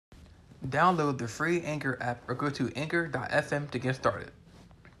Download the free Anchor app or go to anchor.fm to get started.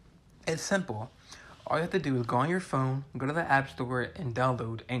 It's simple. All you have to do is go on your phone, go to the App Store, and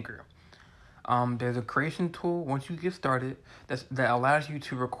download Anchor. There's a creation tool once you get started that allows you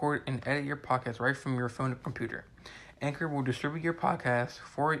to record and edit your podcast right from your phone or computer. Anchor will distribute your podcast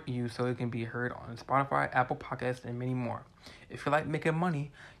for you so it can be heard on Spotify, Apple Podcasts, and many more. If you like making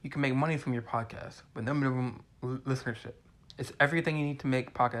money, you can make money from your podcast with no minimum listenership. It's everything you need to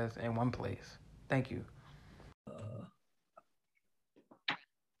make podcasts in one place. Thank you.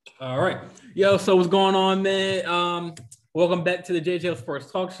 All right. Yo, so what's going on, man? Welcome back to the JJL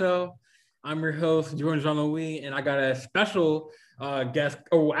Sports Talk Show. I'm your host, Jordan Jean-Louis, and I got a special guest,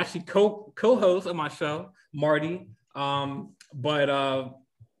 or actually co-host of my show, Marty. But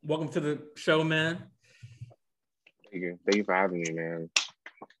welcome to the show, man. Thank you for having me, man.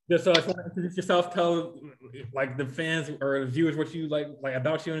 Just so I just want to introduce yourself, tell like the fans or the viewers what you like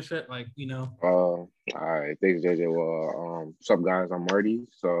about you and shit, like, you know. All right, thanks, JJ. Well, what's up, guys? I'm Marty.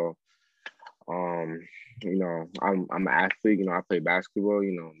 So, I'm an athlete. You know, I play basketball.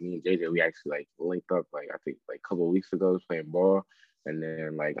 You know, me and JJ, we actually like linked up like I think like a couple of weeks ago playing ball, and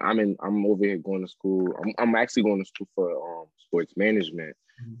then like I'm over here going to school. I'm actually going to school for sports management.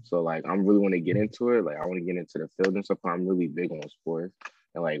 So like I'm really want to get into it. Like I want to get into the field and stuff. I'm really big on sports.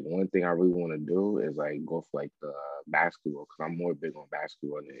 And like one thing I really want to do is like go for like the basketball because I'm more big on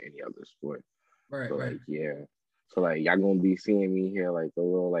basketball than any other sport. Right, so right. like yeah. So like y'all gonna be seeing me here like a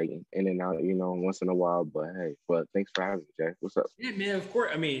little like in and out, you know, once in a while. But hey, thanks for having me, Jay. What's up? Yeah, man. Of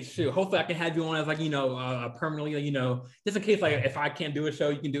course. I mean, shoot. Hopefully, I can have you on as like permanently. You know, just in case like if I can't do a show,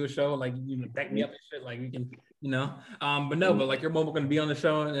 you can do a show. Like you know, back me up and shit. Like we can, you know. But no, but like you're both going to be on the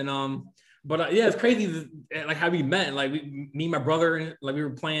show, and but yeah, it's crazy like how we met. Like me and my brother, like we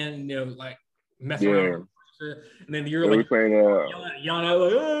were playing, you know, like messing around. And then you're like playing, yelling out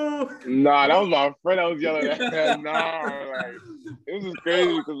like, oh. Nah, that was my friend. I was yelling at. Nah, like it was just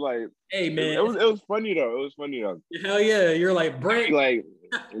crazy because like, hey man, it was funny though. It was funny though. Hell yeah, you're like break. Like,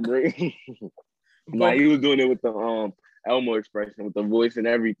 break. Like he was doing it with the Elmo expression, with the voice and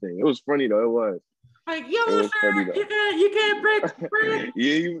everything. It was funny though. It was. Like yellow shirt, you can't break.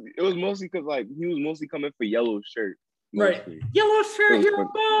 Yeah, it was mostly because like he was mostly coming for yellow shirt. Mostly. Right, yellow shirt, you're a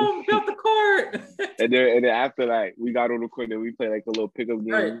bum, get off the court. and then after that, we got on the court and we played like a little pickup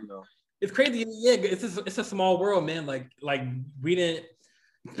game. Right. You know, it's crazy. Yeah, it's a small world, man. Like we didn't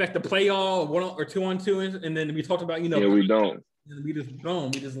expect to play all 1 or 2-on-2, and then we talked about Yeah, we don't. And we just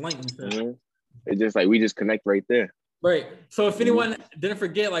linked. Mm-hmm. It's just like we just connect right there. Right. So if anyone didn't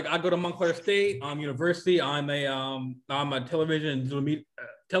forget, like I go to Montclair State University. I'm a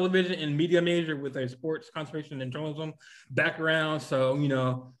television and media major with a sports concentration and journalism background. So you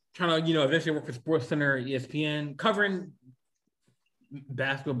know, trying to eventually work for Sports Center, ESPN, covering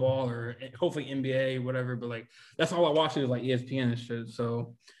basketball or hopefully NBA, whatever. But like that's all I watch is like ESPN and shit.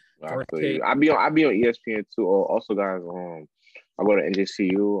 So I be on ESPN too. Also, guys, I go to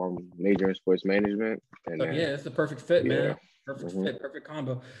NJCU. I'm majoring in sports management. And yeah, it's the perfect fit, man. Perfect fit, perfect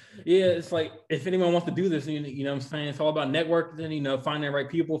combo. Yeah, it's like if anyone wants to do this, you know what I'm saying? It's all about networking, you know, finding the right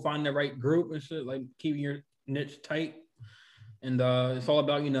people, finding the right group and shit, like keeping your niche tight. And it's all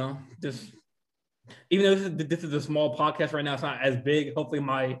about, you know, just even though this is a small podcast right now, it's not as big. Hopefully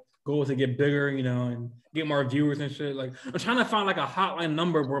my goal is to get bigger, you know, and get more viewers and shit. Like I'm trying to find like a hotline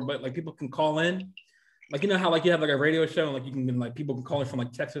number where but like people can call in. Like, you know how, like, you have, like, a radio show, and, like, you can, like, people can call in from,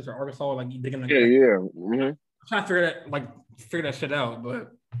 like, Texas or Arkansas, like, they can, like... Yeah. Mm-hmm. I'm trying to figure that shit out,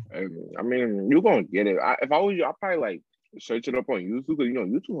 but... I mean, you're going to get it. If I was you, I'd probably, like, search it up on YouTube, because, you know,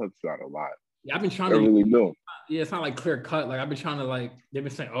 YouTube helps you out a lot. Yeah, I've been trying to... really do. Yeah, it's not, like, clear cut. Like, I've been trying to, like... They've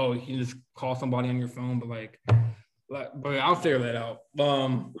been saying, oh, you can just call somebody on your phone, but, like... But I'll figure that out.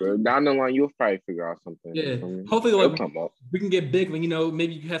 Down the line, you'll probably figure out something. Yeah, hopefully, like, we can get big. When you know,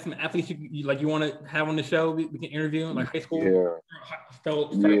 maybe you have some athletes you want to have on the show. We can interview like high school. Yeah.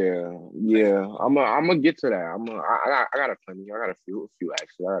 I'm gonna get to that. I got a plenty. I got a few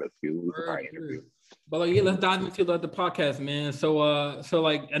actually. I got a few. We can probably interview. But like, yeah, let's dive into the podcast, man. So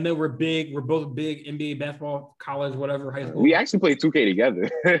like, I know we're both big NBA basketball, college, whatever, high school. We actually played 2K together.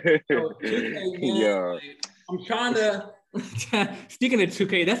 2K, yeah. I'm trying to speaking of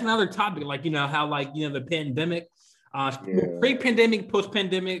 2K, that's another topic. Like, you know, how like, you know, the pandemic, pre-pandemic,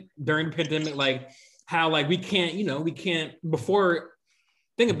 post-pandemic, during the pandemic, like how like we can't before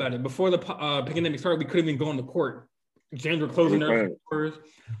think about it, before the pandemic started, we couldn't even go on the court. Gyms were closing their doors.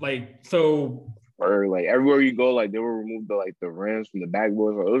 Like so or like everywhere you go, like they will remove the rims from the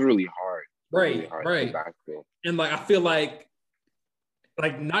backboards. It was really hard. Right. And like I feel like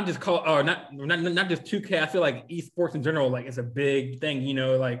not just not just 2K. I feel like esports in general, like it's a big thing. You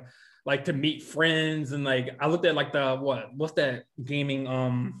know, like like to meet friends, and like I looked at like what's that gaming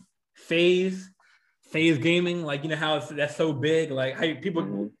phase gaming, like you know how that's so big, like how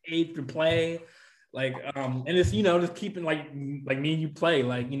people age to play, like and it's just keeping like me and you play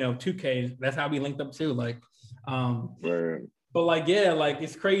like 2K. That's how we linked up too, like Right. but like yeah, like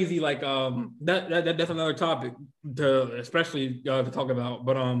it's crazy, like that's another topic to especially to talk about,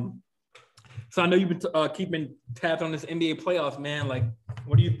 but so I know you've been keeping tabs on this NBA playoffs, man. Like,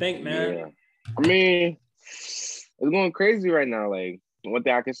 what do you think, man? Yeah. I mean, it's going crazy right now. Like, one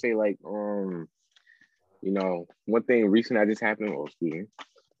thing I can say, like, one thing recent that just happened. Oh, excuse me.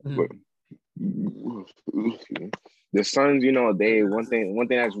 But, the Suns, they one thing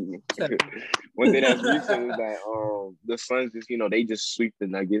that's recent is that the Suns just they just sweep the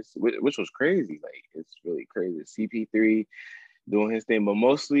Nuggets, which was crazy. Like, it's really crazy. CP3 doing his thing, but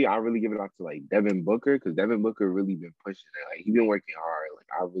mostly I really give it out to like Devin Booker, because Devin Booker really been pushing it. Like, he been working hard. Like,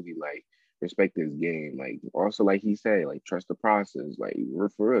 I really like respect his game. Like, also, like he said, like, trust the process. Like, we're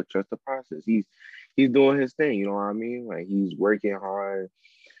for real, trust the process. He's doing his thing. You know what I mean? Like, he's working hard,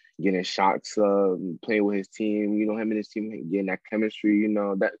 getting shots up, playing with his team. Him and his team getting that chemistry.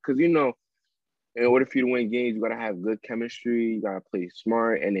 That because in order for you to win games, you gotta have good chemistry. You gotta play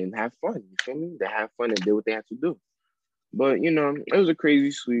smart and then have fun. You feel me? They have fun and do what they have to do. But it was a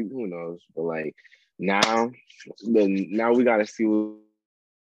crazy sweep. Who knows? But like now we gotta see what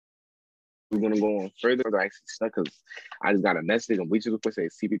we're gonna go on further. I actually stuck because I just got a message on Bleacher Report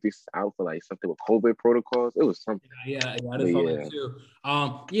saying CP3 out for like something with COVID protocols. It was something. Yeah, I just saw that too.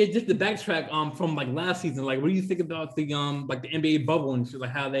 Just the backtrack from like last season. Like, what do you think about the like the NBA bubble and shit?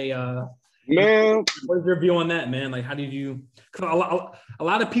 Like how they man, what's your view on that, man? Like, how did you? Because a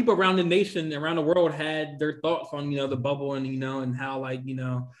lot of people around the nation, around the world, had their thoughts on the bubble and and how like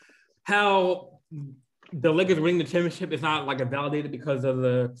how the Lakers winning the championship is not like a validated because of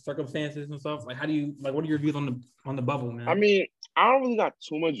the circumstances and stuff. Like, how do you like? What are your views on the bubble, man? I mean, I don't really got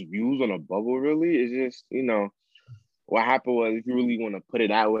too much views on a bubble. Really, it's just what happened was, if you really want to put it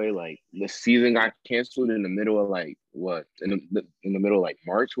that way, like the season got canceled in the middle of like in the middle of like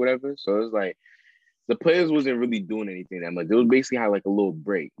March, whatever. So it was like the players wasn't really doing anything that much. They was basically had like a little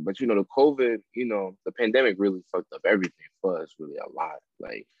break. But the COVID, the pandemic really fucked up everything for us really a lot.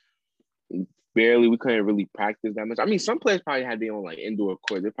 Like we couldn't really practice that much. I mean, some players probably had their own like indoor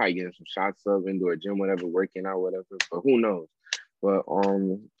court. They're probably getting some shots up, indoor gym, whatever, working out, whatever. But who knows? But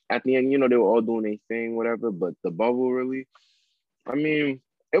at the end, they were all doing their thing, whatever. But the bubble really, I mean,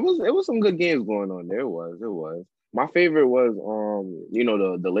 it was some good games going on there. It was. My favorite was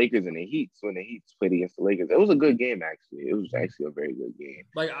the Lakers and the Heat. So when the Heat played against the Lakers, it was a good game actually. It was actually a very good game.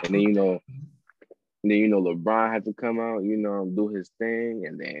 Like, and then LeBron had to come out, do his thing,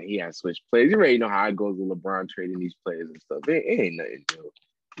 and then he had to switch plays. You already know how it goes with LeBron trading these players and stuff. It ain't nothing new.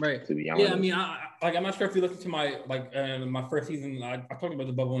 Right. To be honest. Yeah, I mean, I'm not sure if you listened to my my first season. I talked about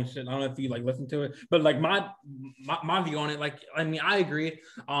the bubble and shit. I don't know if you like listened to it, but like my view on it, like I mean, I agree.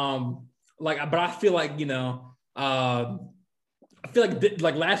 But I feel like I feel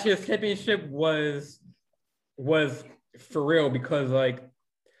like last year's championship was for real because like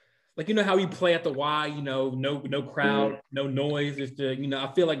how we play at the Y, no crowd, no noise. It's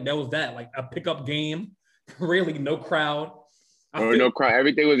I feel like that was like a pickup game, really no crowd. No crowd.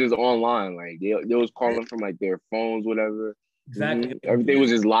 Everything was just online. Like they was calling from like their phones, whatever. Exactly. Mm-hmm. Everything was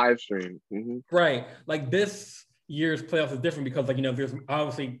just live stream. Mm-hmm. Right. Like this year's playoffs is different because like there's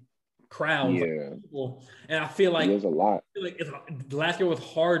obviously crowds. Yeah. Like, people, and I feel like there's a lot. I feel like last year was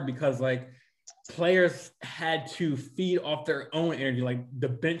hard because like players had to feed off their own energy. Like the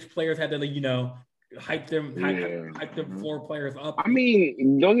bench players had to hype them floor players up. I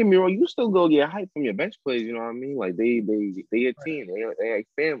mean, don't get me wrong, you still go get hype from your bench players, you know what I mean? Like they a team, they like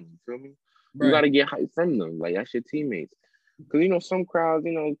family, you feel me? Right. You gotta get hype from them, like that's your teammates. Because some crowds,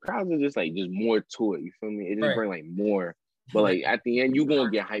 crowds are just more to it, you feel me? It just bring like more. But like at the end, you gonna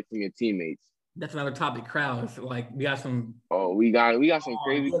get hype from your teammates. That's another topic. Crowds, like we got some. Oh, we got some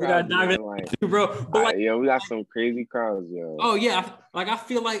crazy crowds, bro. But we got some crazy crowds, yo. Oh yeah, I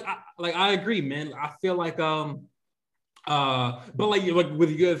feel like I agree, man. I feel like but like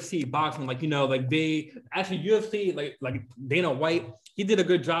with UFC boxing, like they actually UFC like Dana White, he did a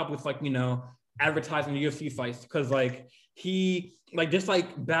good job with advertising the UFC fights because he just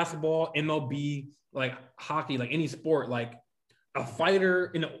like basketball, MLB, like hockey, like any sport, like a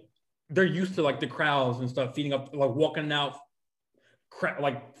fighter, they're used to like the crowds and stuff feeding up, like walking out,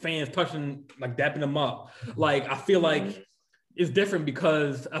 like fans touching, like dapping them up. Like I feel like it's different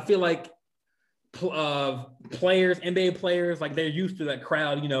because I feel like players, NBA players, like they're used to that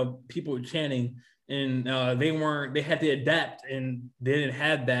crowd, people chanting and they had to adapt, and they didn't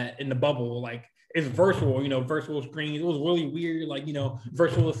have that in the bubble. Like it's virtual, virtual screens. It was really weird, like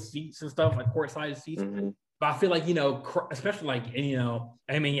virtual seats and stuff, like courtside seats. Mm-hmm. But I feel like especially like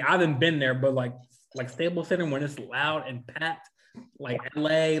I mean, I haven't been there, but like Staples Center when it's loud and packed, like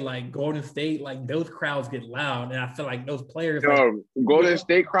LA, like Golden State, like those crowds get loud, and I feel like those players. Golden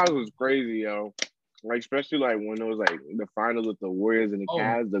State crowd was crazy, yo. Like especially like when it was like the finals with the Warriors and the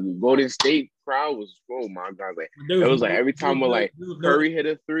Cavs, the Golden State crowd was my god, like it was like every time when like Curry hit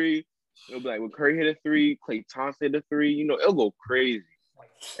a three, it'll be like when Curry hit a three, Klay Thompson hit a three, it'll go crazy.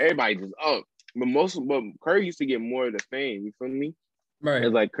 Everybody just up, but Curry used to get more of the fame. You feel me? Right.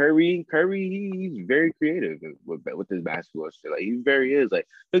 It's like Curry, he's very creative with his basketball shit. Like he very is. Like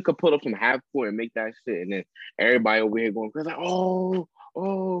he could put up some half court and make that shit, and then everybody over here going crazy. Like, oh,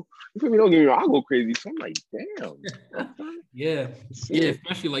 you feel me? Don't get me wrong, I'll go crazy. So I'm like, damn. Yeah.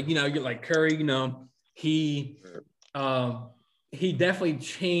 Especially like you're like Curry. He definitely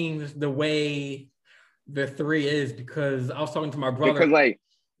changed the way the three is, because I was talking to my brother. Because like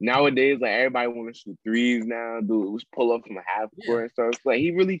nowadays, like everybody want to shoot threes now, pull up from a half court and stuff. Like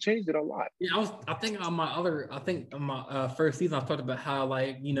he really changed it a lot. Yeah, I think on my first season, I talked about how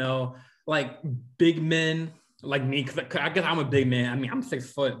like like big men like me, because I guess I'm a big man. I mean, I'm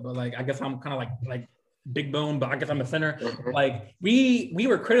 6 foot, but like I guess I'm kind of like big bone, but I guess I'm a center. Like we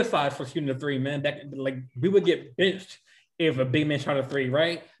were criticized for shooting the three, man. That like we would get benched if a big man shot a three,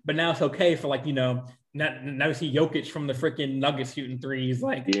 right? But now it's okay for like now we see Jokic from the freaking Nuggets shooting threes.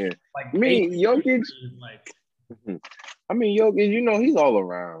 Like I mean Jokic, he's all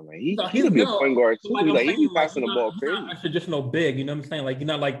around. Like he could be a point guard too. Like he be passing the ball crazy. Not a traditional big, you know what I'm saying? Like you're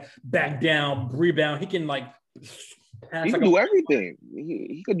not like back down, rebound. He can like pass. He can do everything.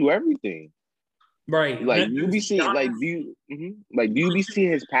 He could do everything. Right. Like you be seeing, like do you be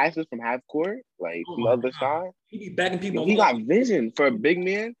seeing his passes from half court, like from the other side? He be backing people. He got vision for a big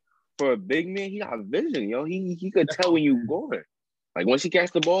man. For a big man, he got vision, yo. He could tell when you going. Like once he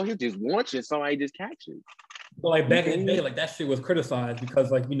catch the ball, he just wants it. Somebody just catches. But like back in the day, like that shit was criticized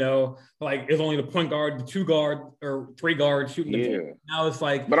because like like it's only the point guard, the 2 guard or 3 guard shooting the ball. Now it's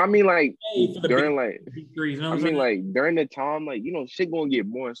like, but I mean like during during the time, like shit gonna get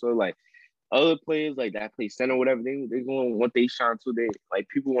more. So like other players like that play center, whatever, they gonna want they shine too. They like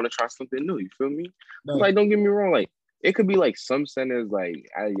people want to try something new. You feel me? Right. Like don't get me wrong, like it could be like some centers like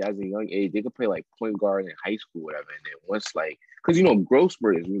as a young age they could play like point guard in high school, whatever, and then once like because growth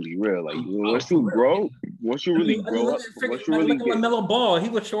spurt is really real. Like once you really grow up, once you really get LaMelo Ball, he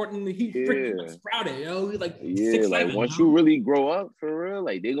was short and he freaking sprouted, He like 6'7", like once you really grow up for real,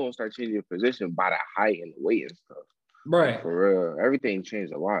 like they gonna start changing your position by the height and the weight and stuff. Right. For real, everything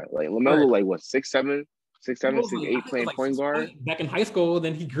changed a lot. Like LaMelo, like what 6'7", 6'8", playing point guard. Back in high school,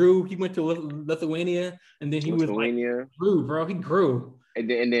 then he grew. He went to Lithuania, and then he was like grew, bro. He grew. And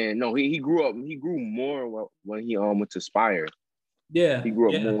then no, he grew up. He grew more when he went to Spire. Yeah, he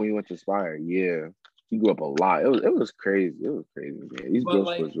grew up more when he went to Spire. Yeah, he grew up a lot. It was crazy. It was crazy, man. These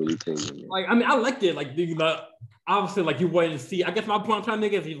girls was really crazy, man. Like I mean, I liked it. Like obviously, like you wouldn't see. I guess my point I'm trying to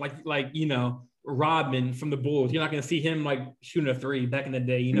make is like Rodman from the Bulls. You're not gonna see him like shooting a three back in the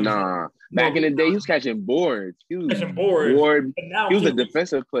day. Nah, back in the day he was catching boards. He was catching boards. He was a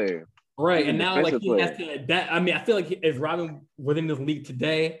defensive player. Right, and now like he has to adapt. I mean, I feel like if Rodman within this league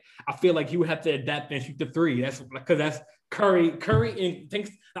today, I feel like he would have to adapt and shoot the three. That's because that's Curry and things.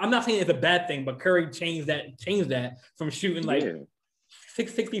 I'm not saying it's a bad thing, but Curry changed that from shooting like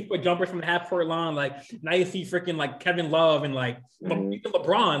 60-foot jumpers from the half court line. Like now you see freaking like Kevin Love and like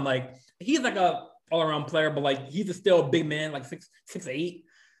LeBron. Like he's like a all around player, but like he's still a big man, like 6'8".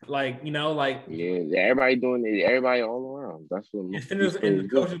 Like everybody doing it. Everybody all around. That's what. And the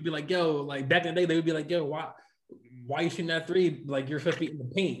coaches would be like, "Yo," like back in the day, they would be like, "Yo, why you shooting that three? Like you're supposed to be in the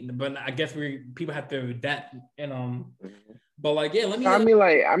paint." But I guess people have to adapt and But like, yeah, let me. I mean,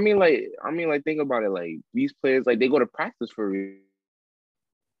 like, think about it. Like these players, like they go to practice for real.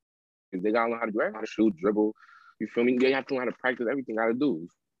 They gotta learn how to do everything, shoot, dribble. You feel me? They have to learn how to practice everything. Gotta do.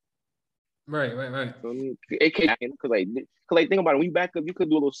 Right. It can't because think about it. When you back up, you could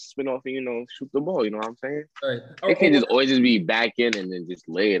do a little spin off and shoot the ball. You know what I'm saying? Right. It can't just always just be back in and then just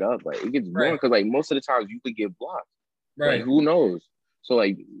lay it up. Like it gets boring because like most of the times you could get blocked. Right. Like who knows? So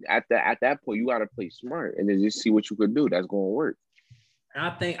like at that point you gotta play smart and then just see what you could do. That's gonna work. And I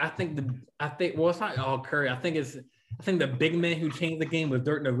think well, it's not all Curry. I think the big man who changed the game was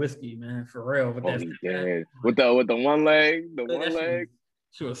Dirk Nowitzki, man, for real. With the one leg,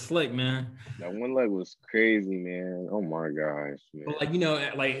 she was slick, man. That one leg was crazy, man. Oh my gosh, man. But like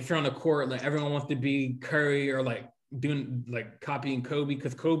like if you're on the court, like everyone wants to be Curry or like doing like copying Kobe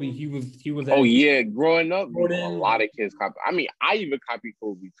because Kobe he was. Oh yeah, growing up, you know, a Jordan. lot of kids copy. I mean, I even copied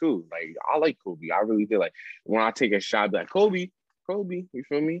Kobe too. Like I like Kobe. I really did. Like when I take a shot, I'd be like Kobe. You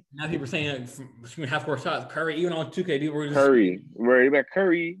feel me? Now people saying from half court shots, Curry. Even on 2K, people were just Curry, where about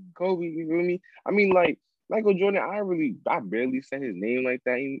Curry, Kobe. You feel me? I mean, like Michael Jordan. I barely said his name like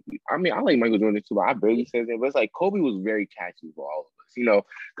that. I mean, I like Michael Jordan too, but I barely said his name. But it's like Kobe was very catchy for all of us, you know,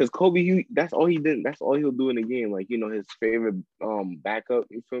 because Kobe, that's all he did. That's all he'll do in the game. Like, you know, his favorite backup.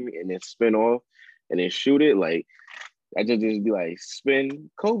 You feel me? And then spin off, and then shoot it. Like I just be like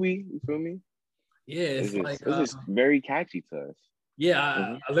spin Kobe. You feel me? yeah, It's just very catchy to us.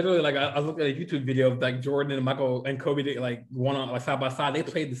 Yeah, I literally I looked at a YouTube video of like Jordan and Michael and Kobe did like one on like side by side. They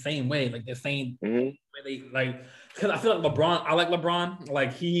played the same way, like the same way they like. Because I feel like LeBron. I like LeBron.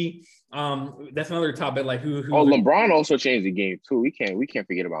 Like he, that's another topic. Like who? Oh, LeBron also changed the game too. We can't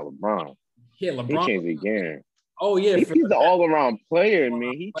forget about LeBron. Yeah, LeBron. He changed the game. Oh yeah, he's the all-around player,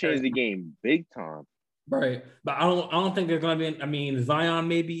 man. He changed the game big time. Right, but I don't think there's gonna be. I mean, Zion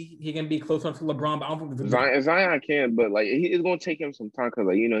maybe he can be close enough to LeBron, but I don't think Zion can, but like it's gonna take him some time because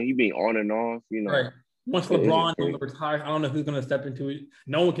like you know he being on and off, you know. Right. Once LeBron retires, I don't know who's gonna step into it.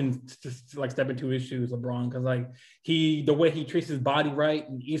 No one can just like step into his shoes, LeBron, because like the way he treats his body right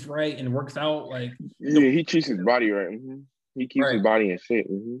and eats right and works out, like he treats his body right. He keeps his body in shape.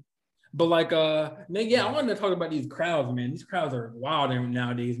 But like I wanted to talk about these crowds, man. These crowds are wild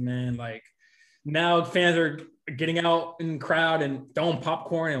nowadays, man. Like now fans are getting out in the crowd and throwing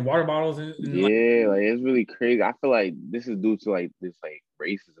popcorn and water bottles and like it's really crazy. I feel like this is due to like this like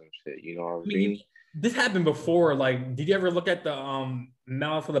racism shit, you know what I mean? This happened before. Like, did you ever look at the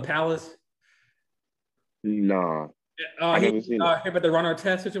Malice of the Palace? Nah. I never seen it. About the Ron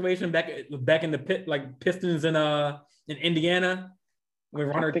Artest situation back in the pit, like Pistons in Indiana, when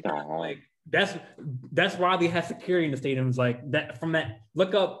Ron Artest, like that's why they have security in the stadiums, like that. From that,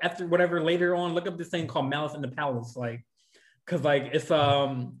 look up after whatever later on. Look up this thing called Malice in the Palace, like because like it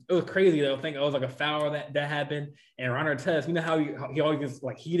was crazy. I think it was like a foul that happened, and Ron Artest, you know how he always gets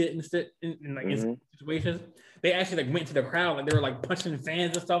like heated in situations. They actually like went to the crowd, like they were like punching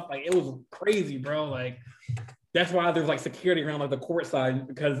fans and stuff. Like it was crazy, bro. Like that's why there's like security around like the court side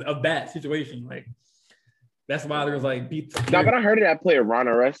because of that situation. Like that's why there was like beats. No, but I heard of that player Ron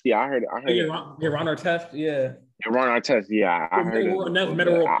Artest. Yeah, I heard. Ron Artest. Yeah. Ron Artest. Yeah, I heard it. That's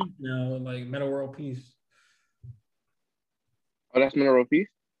Metta World Peace now. Like Metta World Peace. Oh, that's Metta World Peace?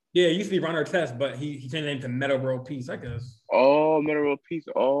 Yeah, it used to be Ron Artest, but he changed the name to Metta World Peace, I guess. Oh, Metta World Peace.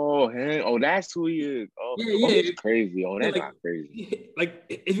 Oh, hey. Oh, that's who he is. Oh, yeah. It's crazy. Oh, that's not crazy. Like,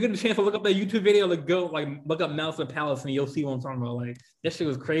 if you get a chance to look up that YouTube video, like look up Malice of the Palace and you'll see what I'm talking about. Like, that shit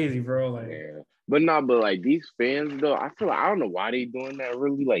was crazy, bro. Like, yeah. But like these fans though, I feel like I don't know why they doing that.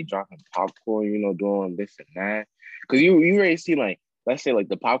 Really, like dropping popcorn, you know, doing this and that. Because you already see like, let's say like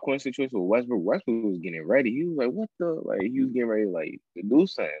the popcorn situation with Westbrook. Westbrook was getting ready. He was like, "What the?" Like he was getting ready like to do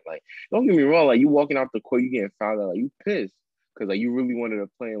something. Like don't get me wrong. Like you walking out the court, you getting fouled out. Like you pissed because like you really wanted to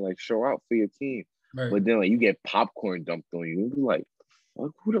play and like show out for your team. Right. But then like you get popcorn dumped on you. You like,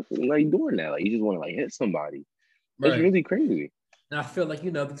 who the fuck like doing that? Like you just want to like hit somebody. It's really crazy. And I feel like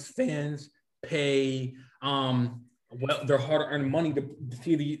these fans pay their hard-earned money to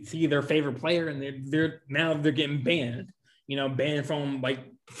see their favorite player, and they're now getting banned. Banned from like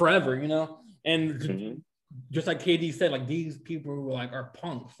forever. And just like KD said, like these people who are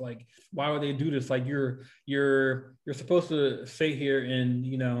punks. Like, why would they do this? Like, you're supposed to sit here and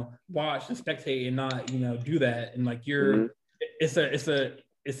watch and spectate and not do that. And like it's a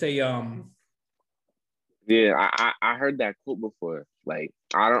Yeah, I heard that quote before. Like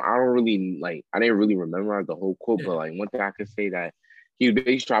I don't really like I didn't really remember the whole quote, but like one thing I could say that he was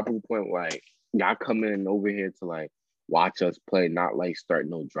basically dropping the point like y'all coming over here to like watch us play, not like start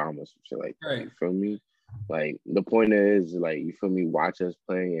no drama, some shit like that. You feel me? Like the point is like you feel me, watch us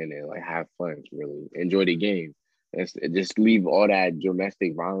play and then like have fun, really enjoy the game. And just leave all that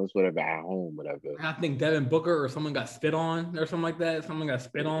domestic violence, whatever, at home, whatever. I think Devin Booker or someone got spit on or something like that. Someone got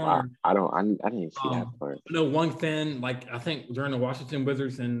spit on. I didn't see that part. No, one fan, like I think during the Washington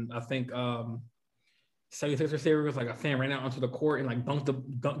Wizards and I think 76ers series, like a fan ran out onto the court and like bunked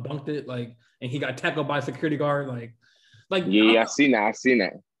it, like, and he got tackled by a security guard, like yeah, I seen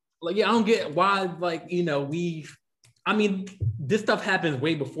that. Like, yeah, I don't get why, like, I mean, this stuff happens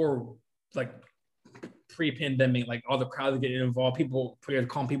way before, like, pre-pandemic, like all the crowds getting involved, players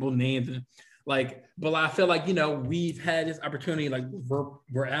calling people names, and like, but I feel like we've had this opportunity, like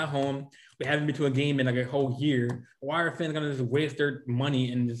we're at home, we haven't been to a game in like a whole year. Why are fans gonna just waste their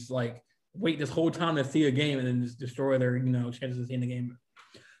money and just like wait this whole time to see a game and then just destroy their chances of seeing the game?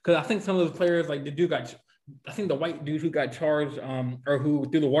 Because I think some of those players, like the dude got I think the white dude who got charged, or who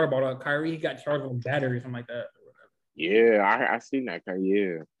threw the water bottle at Kyrie, he got charged with battery or something like that. Yeah, I seen that.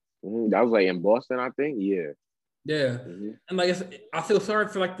 Yeah, that was like in Boston, I think. Yeah. Yeah, and like I feel sorry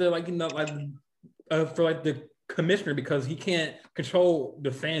for like the for like the commissioner because he can't control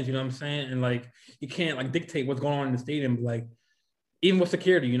the fans. You know what I'm saying? And like he can't like dictate what's going on in the stadium. Like even with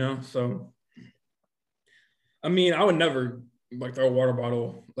security, you know. So I mean, I would never like throw a water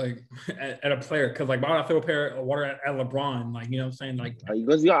bottle like at a player because like why would I throw a pair of water at LeBron? Like you know what I'm saying? Like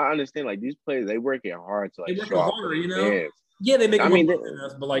because you gotta understand, like these players, they working hard to they like work show out for harder, their you know. fans. Yeah, they make I more mean, money than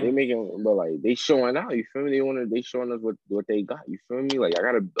us, but like they making, but like they showing out. You feel me? They showing us what they got. You feel me? Like I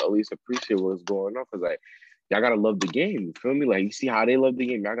gotta at least appreciate what's going on because like y'all gotta love the game. You feel me? Like you see how they love the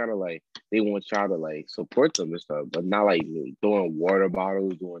game. Y'all gotta like they want y'all to like support them and stuff, but not like throwing water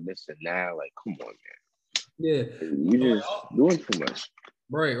bottles, doing this and that. Like come on, man. yeah, You just doing too much.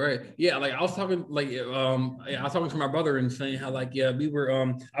 right. Yeah, like I was talking I was talking to my brother and saying how like yeah, we were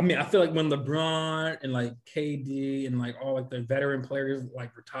I mean, I feel like when LeBron and like KD and like all like the veteran players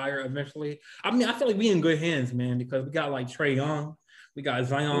like retire eventually, I mean, I feel like we in good hands, man, because we got like Trae Young, we got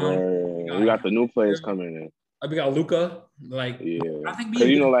Zion, We got the new players coming in. we got Luka. Like Yeah, I think because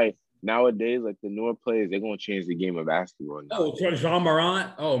you know, like nowadays, like the newer players, they're gonna change the game of basketball. Oh, John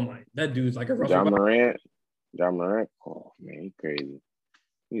Morant. Oh my, that dude's like a John Morant. Oh man, he's crazy.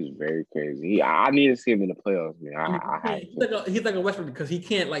 He's very crazy. I need to see him in the playoffs, man. He's like a Westbrook because he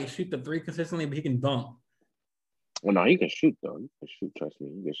can't like shoot the three consistently, but he can dunk. Well, no, he can shoot though. He can shoot. Trust me,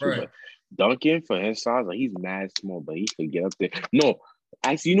 he can shoot. Right. But dunking for his size, like he's mad small, but he could get up there. No,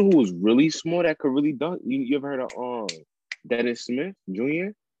 actually, you know who was really small that could really dunk? You ever heard of Dennis Smith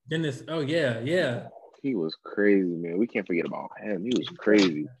Jr.? Dennis. Oh yeah. He was crazy, man. We can't forget about him. He was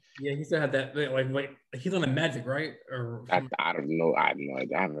crazy. Yeah, he still had that like he's on the Magic, right? Or I don't know. I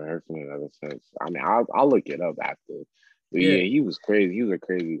haven't heard from him ever since. I mean, I'll look it up after. But yeah, he was crazy. He was a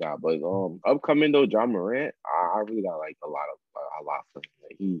crazy guy. But upcoming though, John Morant, I really got like a lot for him.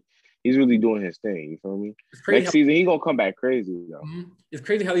 Like, he's really doing his thing. You feel me? Next season he gonna come back crazy though. It's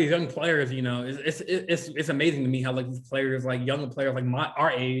crazy how these young players, you know, it's amazing to me how like these players, like young players, like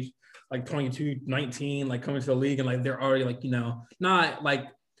our age, like 22, 19, like coming to the league and like they're already like, you know, not like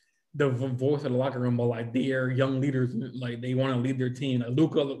the voice of the locker room, but like they're young leaders, like they want to lead their team. Like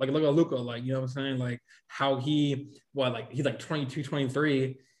Luka, like look at Luka, like you know what I'm saying? Like how he's like 22,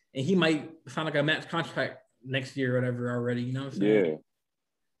 23, and he might sign like a max contract next year or whatever already, you know what I'm saying?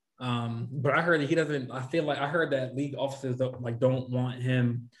 Yeah. But I heard that he doesn't. I feel like I heard that league officers don't want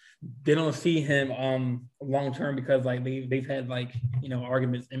him. They don't see him long term because like they've had like you know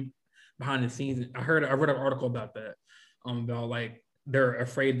arguments behind the scenes. I read an article about that about like they're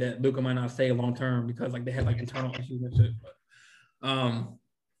afraid that Luka might not stay long term because like they had like internal issues and shit. But,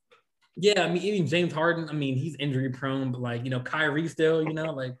 yeah, I mean even James Harden, I mean he's injury prone, but like you know Kyrie still, you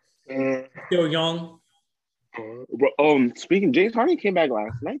know, like still young. Speaking, James Harden came back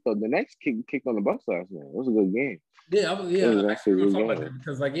last night though. The next kicked on the Bucks last night. It was a good game. Yeah,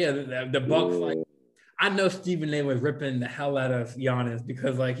 because like the Bucks like I know Stephen A was ripping the hell out of Giannis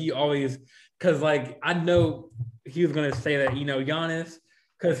because like because like I know he was gonna say that you know Giannis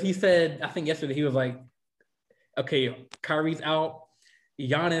because he said I think yesterday he was like, okay, Kyrie's out,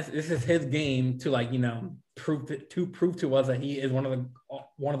 Giannis, this is his game to like you know prove to us that he is one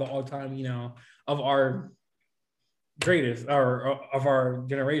of the all time you know of our greatest or of our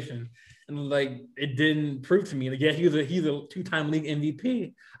generation. And like it didn't prove to me. Like, yeah, he's a 2-time league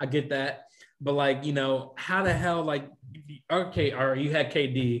MVP. I get that. But like, you know, how the hell like okay, or you had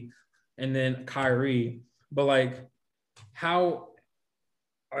KD and then Kyrie, but like how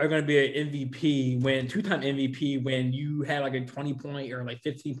are you gonna be an MVP when 2-time MVP when you had like a 20-point or like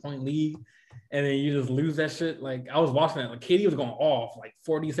 15-point league and then you just lose that shit? Like I was watching that, like KD was going off like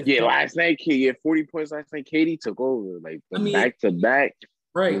 46. Yeah, last night, 40 points last night. KD took over like back to back.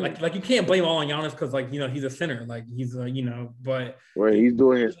 Right, like you can't blame all on Giannis because like you know he's a center, like he's you know, but well he's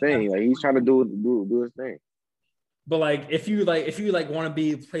doing his thing, like he's trying to do his thing. But like if you want to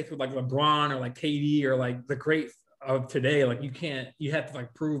be placed with like LeBron or like KD or like the greats of today, like you have to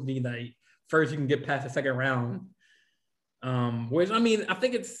like prove me that first you can get past the second round. Which I mean I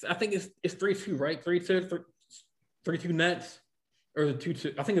think it's 3-2, right? 3-2 Nets or the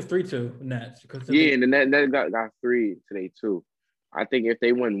 2-2. I think it's 3-2 Nets because and the Nets got 3 today too. I think if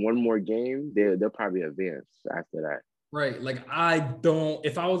they win one more game, they'll probably advance after that. Right. Like if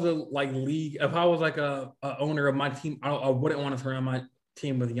I was if I was like a owner of my team, I wouldn't want to surround my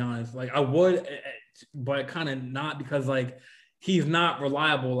team with Giannis. Like I would, but kind of not because like he's not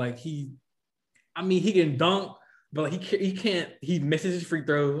reliable. Like he can dunk, but like he can't. He misses his free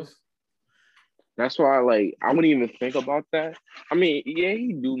throws. That's why, like, I wouldn't even think about that. I mean, yeah,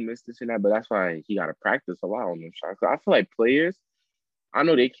 he do miss this and that, but that's why he got to practice a lot on them shots. I feel like players, I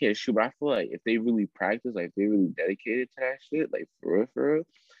know they can't shoot, but I feel like if they really practice, like, if they really dedicated to that shit, like, for real,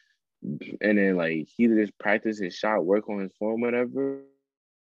 and then, like, he just practice his shot, work on his form, whatever,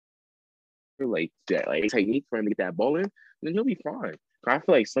 like, that, like, technique for him to get that ball in, then he'll be fine. I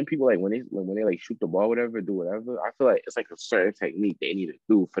feel like some people, like, when they like shoot the ball, whatever, do whatever, I feel like it's like a certain technique they need to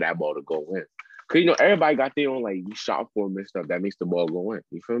do for that ball to go in. Cause everybody got their own like shot form and stuff that makes the ball go in.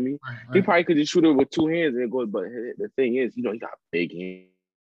 You feel me? Right. He probably could just shoot it with two hands and it goes. But the thing is, he got big hands.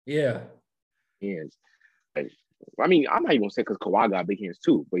 Yeah. Like, I mean, I'm not even gonna say because Kawhi got big hands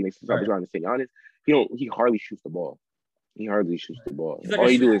too. But since I was trying to stay honest, He hardly shoots the ball. Like All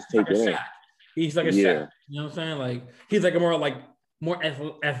he do is take it in. He's like a Shaq. You know what I'm saying? Like he's like a more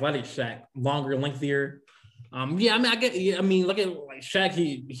athletic Shaq, longer, lengthier. Yeah, I mean, I mean, look at like Shaq.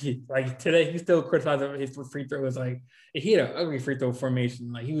 He like today he still criticized his free throw. Was like he had an ugly free throw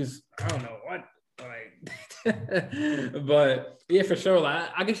formation. Like he was, I don't know what, like. But yeah, for sure. Like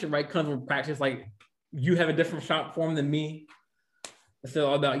I guess you're right. Comes with practice. Like you have a different shot form than me. It's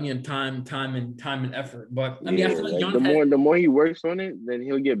all about time and effort. But I mean, I feel like the more he works on it, then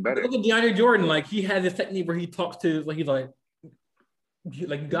he'll get better. Look at DeAndre Jordan. Like he has this technique where he talks to he's like you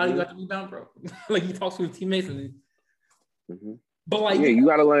got to rebound, bro. Like he talks to his teammates and. But like, you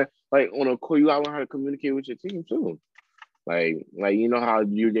gotta learn. Like on a court, you gotta learn how to communicate with your team too. Like you know how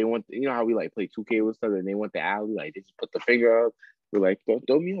they want. You know how we like play 2K with stuff, and they want the alley. Like they just put the finger up. We're like,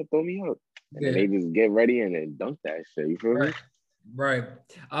 throw me up, and then they just get ready and then dunk that shit. You feel me? Right.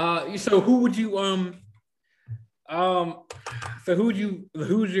 So who would you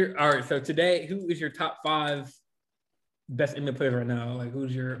who's your all right? So today, who is your top 5 best NBA players right now? Like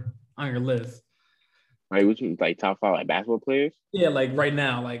who's on your list? Like which like top 5 like basketball players? Yeah, like right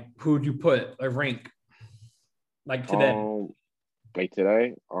now, like who would you put like rank? Like today. Like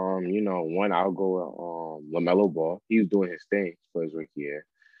today, one I'll go with LaMelo Ball. He was doing his thing for his rookie year.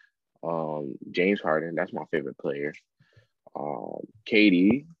 James Harden, that's my favorite player.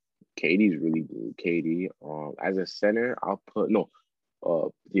 KD's really good. KD. As a center, I'll put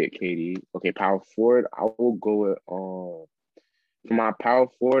KD. Okay, power forward, I will go with for my power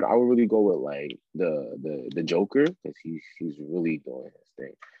forward, I would really go with like the Joker because he's really doing his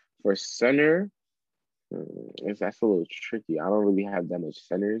thing. For center, that's a little tricky. I don't really have that much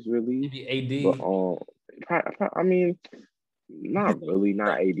centers really. Maybe AD. But I mean, not really,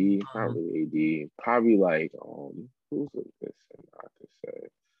 not AD, not really AD. Probably like who's this? I could say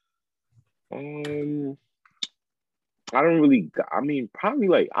I don't really. I mean, probably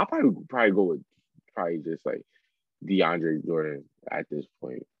like I'll probably go with just like DeAndre Jordan at this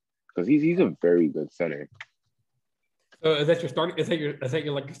point because he's a very good center. So is that your starting? Is that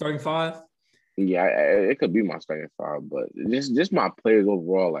your like starting 5? Yeah, it could be my starting 5, but just my players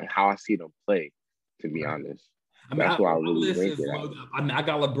overall, like how I see them play. To be honest, I mean, that's why I really rank it. I mean, I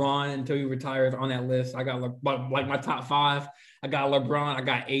got LeBron until he retires on that list. I got like my top 5. I got LeBron. I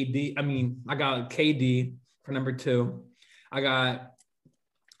got AD. I mean, I got KD for number 2. I got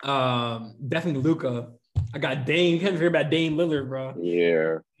definitely Luka. I got Dame. You haven't heard about Dame Lillard, bro.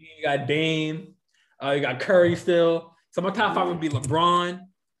 Yeah. You got Dame. You got Curry still. So my top 5 would be LeBron.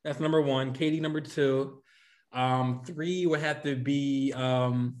 That's number 1. KD number 2. 3 would have to be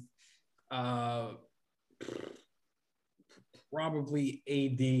probably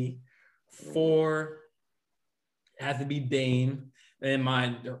AD. 4 has to be Dame. And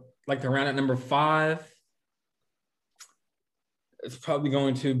to round at number 5, it's probably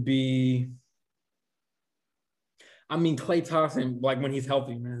going to be. I mean, Klay Thompson, like when he's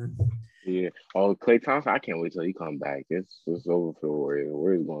healthy, man. Yeah. Oh, Klay Thompson, I can't wait till he come back. It's over for the Warriors. The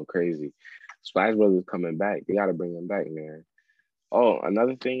Warriors going crazy. Splash Brothers coming back. They got to bring him back, man. Oh,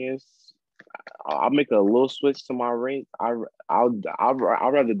 another thing is, I'll make a little switch to my rank. I'll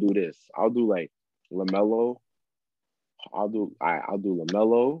rather do this. I'll do like LaMelo. I'll do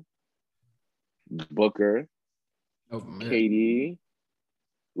LaMelo, Booker, KD,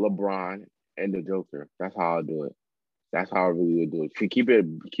 LeBron, and the Joker. That's how I'll do it. That's how I really would do it. To keep it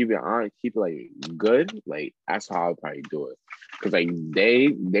on, keep it like good. Like that's how I'll probably do it. Cause like they're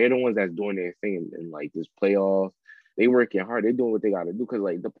the ones that's doing their thing in like this playoffs. They working hard. They're doing what they got to do. Cause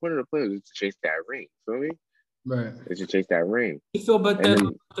like the point of the playoffs is to chase that ring. Feel me? Right. It's to chase that ring. You feel about that?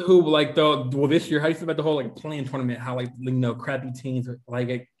 Who like this year? How do you feel about the whole like playing tournament? How like crappy teams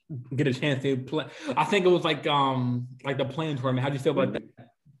like get a chance to play? I think it was like the playing tournament. How do you feel about that?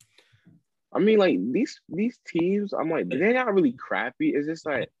 I mean, like these teams, I'm like, they're not really crappy. It's just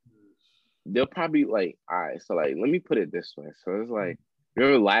like they'll probably like, all right. So like, let me put it this way. So it's like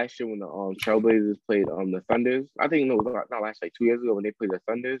Remember last year when the Trailblazers played the Thunders? I think no, not last, like 2 years ago when they played the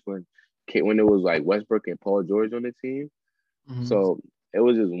Thunders when it was like Westbrook and Paul George on the team. Mm-hmm. So it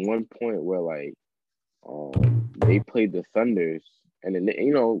was just one point where like they played the Thunders, and then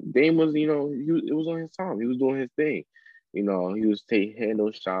Dame was it was on his time. He was doing his thing. He was hitting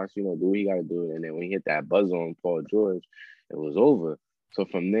those shots. Do what he got to do, and then when he hit that buzzer on Paul George, it was over. So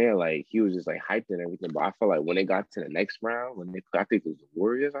from there, like he was just like hyped and everything. But I felt like when they got to the next round, when they I think it was the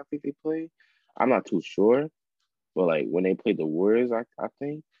Warriors. I think they played. I'm not too sure, but like when they played the Warriors, I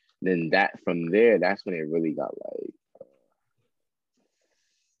think then from there, that's when it really got like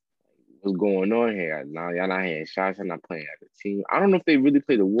what's going on here? Now y'all not hitting shots. I'm not playing as a team. I don't know if they really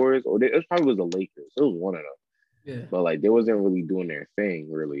played the Warriors or it probably was the Lakers. It was one of them. Yeah. But like they wasn't really doing their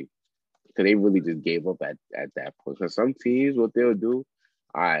thing really. So they really just gave up at that point. So some teams, what they'll do,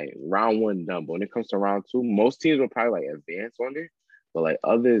 all right, round one done. But when it comes to round two, most teams will probably like advance on it. But like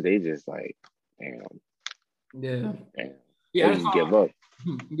others, they just like, damn. Yeah. Damn. Yeah, they just give up.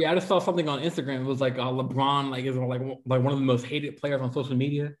 Yeah, I just saw something on Instagram. It was like LeBron, like is like one of the most hated players on social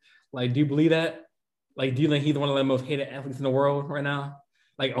media. Like, do you believe that? Like, do you think he's one of the most hated athletes in the world right now?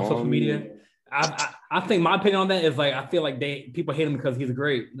 Like on social media? I think my opinion on that is like I feel like people hate him because he's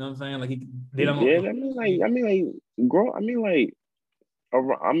great. You know what I'm saying? Like they don't. Yeah,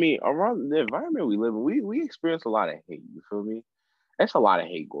 around the environment we live in, we experience a lot of hate. You feel me? That's a lot of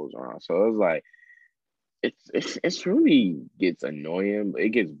hate goes around. So it's like it's really gets annoying, but it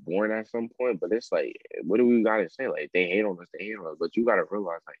gets boring at some point. But it's like, what do we gotta say? Like they hate on us, they hate on us. But you gotta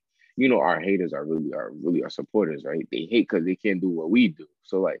realize, like, our haters are really our supporters, right? They hate because they can't do what we do.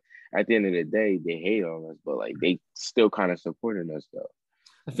 So like at the end of the day, they hate on us, but like they still kind of supporting us though.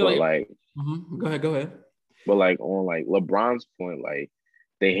 I feel like Go ahead. But like on like LeBron's point, like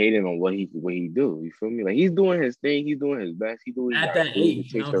they hating on what he do. You feel me? Like he's doing his thing, he's doing his best, he doing at that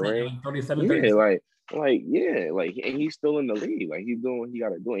age, to chase the ring. Like 37, yeah, 36. and he's still in the league. Like he's doing what he got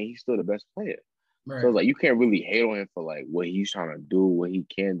to do, and he's still the best player. Right. So it's like you can't really hate on him for like what he's trying to do, what he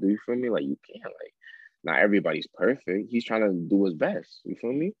can do. You feel me? Like you can't like. Not everybody's perfect. He's trying to do his best. You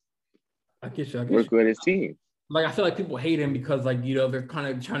feel me? I get you. Work with his team. Like I feel like people hate him because like they're kind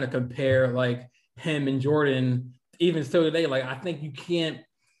of trying to compare like him and Jordan. Even still today, like I think you can't.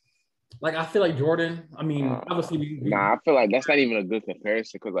 Like I feel like Jordan. I mean, obviously. I feel like that's not even a good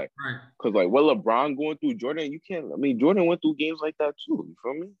comparison because what LeBron going through, Jordan, you can't. I mean, Jordan went through games like that too. You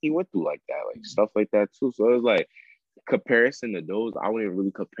feel me? He went through like that, like stuff like that too. So it's like comparison to those, I wouldn't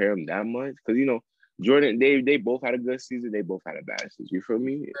really compare them that much because Jordan, they both had a good season, they both had a bad season. You feel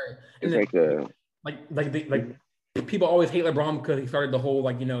me? Right. It's like people always hate LeBron because he started the whole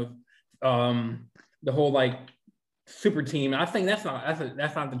the whole like super team. And I think that's not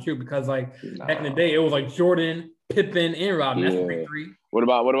the truth because back in the day it was like Jordan, Pippen, and Robin. That's the big three. What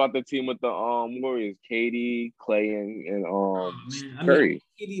about the team with the Warriors? KD, Clay, and Curry.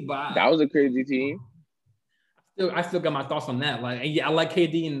 That was a crazy team. I still got my thoughts on that. Like, yeah, I like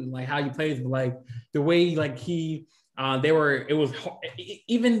KD and like how he plays, but like the way like he, it was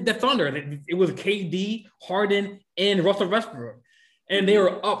even the Thunder. It was KD, Harden, and Russell Westbrook, and they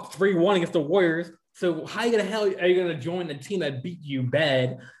were up 3-1 against the Warriors. So how the hell are you gonna join a team that beat you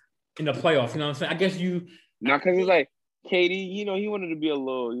bad in the playoffs? You know what I'm saying? I guess you. Not because it's like KD. He wanted to be a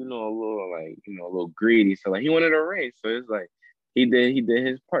little greedy. So like he wanted a ring. So it's like. He did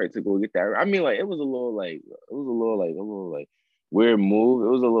his part to go get that. I mean, like it was a little weird move. It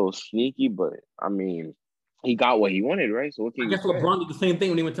was a little sneaky, but I mean, he got what he wanted, right? So what can I guess LeBron did the same thing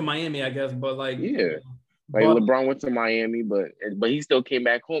when he went to Miami, I guess, but like LeBron went to Miami, but he still came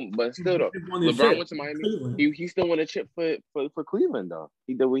back home. But still, though, LeBron went to Miami. He still won a chip for Cleveland, though.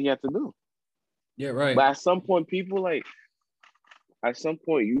 He did what he had to do. Yeah, right. But at some point, people you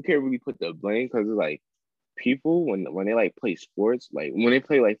can't really put the blame because it's like. People when they like play sports, like when they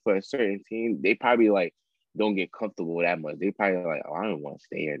play like for a certain team, they probably like don't get comfortable that much. They probably like, I don't want to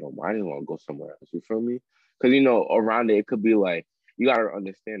stay here no more. I just want to go somewhere else. You feel me? Because around it could be like you gotta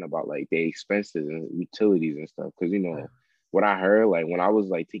understand about like the expenses and utilities and stuff. Because what I heard, like when I was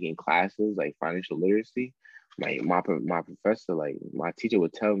like taking classes like financial literacy, like my professor, like my teacher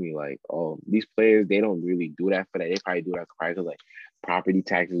would tell me like, oh, these players they don't really do that for that. They probably do that because like property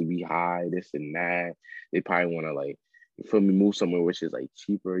taxes be high, this and that. They probably want to like, move somewhere which is like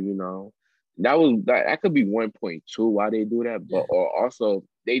cheaper. That could be 1.2 why they do that, but or also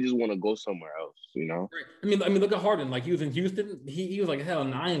they just want to go somewhere else. Right. I mean, look at Harden. Like he was in Houston. He was like, hell,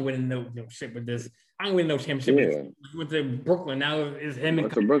 no, I ain't winning no shit with this. I ain't winning no championship. Yeah. He went to Brooklyn. Now it's him and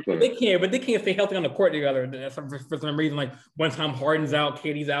Brooklyn. They can't stay healthy on the court together. For some reason, like one time Harden's out,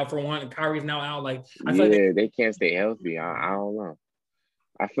 KD's out for one, and Kyrie's now out. Like they can't stay healthy. I don't know.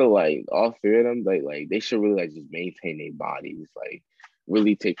 I feel like all three of them, like they should really like just maintain their bodies, like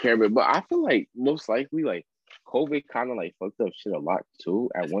really take care of it. But I feel like most likely like COVID kind of like fucked up shit a lot too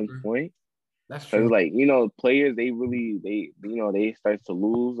at That's one true. point. That's Cause true. like players they start to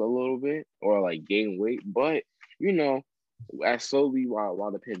lose a little bit or like gain weight, but you know as slowly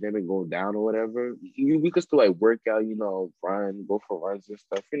while the pandemic go down or whatever, we could still like work out, run, go for runs and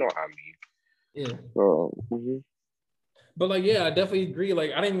stuff. You know what I mean? Yeah. So But like, yeah, I definitely agree.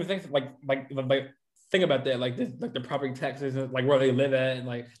 Like, I didn't even think like think about that. Like this, like the property taxes, like where they live at, and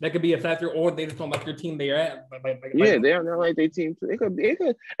like that could be a factor, or they just don't like your team they're at. yeah, they're like their team too. It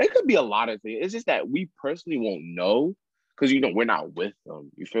could be a lot of things. It's just that we personally won't know because we're not with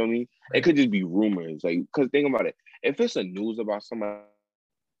them. You feel me? It could just be rumors. Like, because think about it. If it's a news about somebody,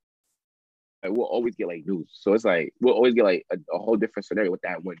 like, we'll always get like news. So it's like we'll always get like a whole different scenario with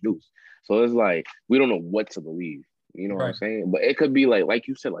that one news. So it's like we don't know what to believe. You know what I'm right. saying? But it could be like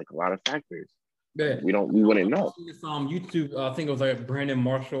you said, like a lot of factors. Yeah. We wouldn't know. This YouTube, I think it was like Brandon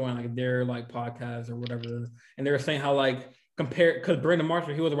Marshall and like their like podcast or whatever, and they were saying how like compare because Brandon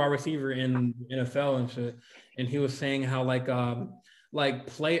Marshall, he was a wide receiver in NFL and shit, and he was saying how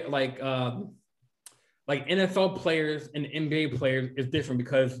play like NFL players and NBA players is different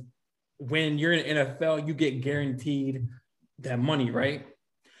because when you're in NFL, you get guaranteed that money, right?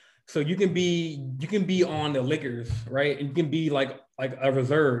 So you can be on the Lakers, right? And you can be like a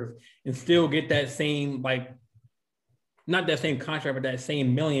reserve and still get that same like not that same contract, but that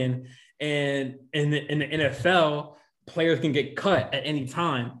same million. And in the NFL, players can get cut at any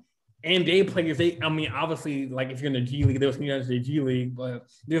time. NBA players, obviously, like if you're in the G League, there's the G League, but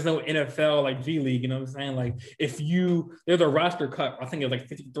there's no NFL like G League. You know what I'm saying? Like there's a roster cut. I think it was like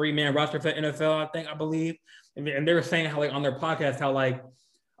 53-man roster for NFL. I believe, and they were saying how like on their podcast how like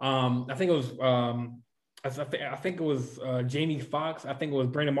I think it was I think it was Jamie Foxx. I think it was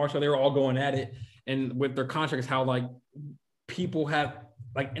Brandon Marshall. They were all going at it, and with their contracts, how like people have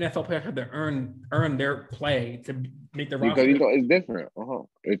like NFL players have to earn their play to make the Because roster, it's different.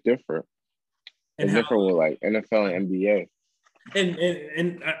 It's different. and It's how different with like NFL and NBA.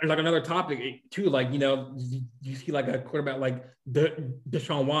 and like another topic too, like you see like a quarterback like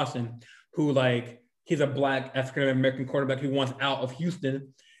Deshaun Watson, who like he's a black African American quarterback who wants out of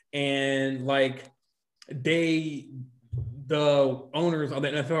Houston, and like the owners of the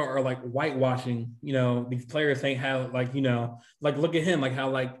NFL are like whitewashing, these players saying how like, like look at him, like how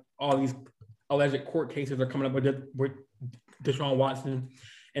like all these alleged court cases are coming up with Deshaun Watson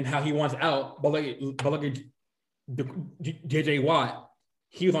and how he wants out. But look at JJ Watt.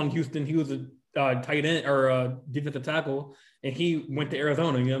 He was on Houston. He was a tight end or a defensive tackle, and he went to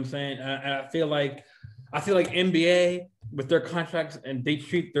Arizona. You know what I'm saying? And I feel like NBA with their contracts and they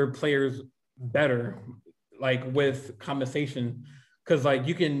treat their players better, like with compensation, because like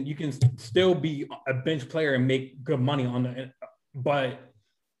you can still be a bench player and make good money on the, but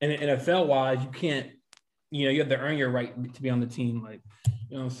in NFL wise, you can't. You have to earn your right to be on the team. Like,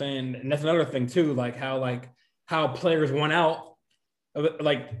 you know what I'm saying? And that's another thing too, like how players went out.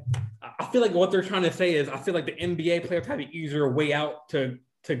 Like, I feel like what they're trying to say is, I feel like the NBA players have an easier way out to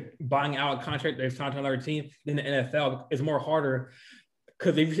buying out a contract they've signed to another team than the NFL. It's more harder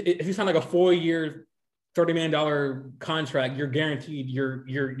because if you sign like a 4-year, $30 million contract, you're guaranteed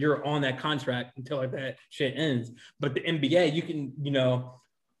you're on that contract until like that shit ends. But the NBA, you can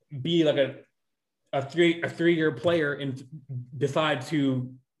be like a 3-year player and decide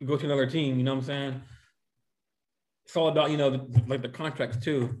to go to another team. You know what I'm saying? It's all about like the contracts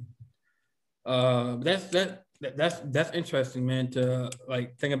too. That's interesting, man. To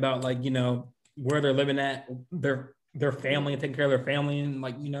like think about like where they're living at, their family, and taking care of their family, and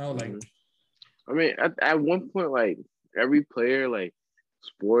like like. I mean, at one point, like every player, like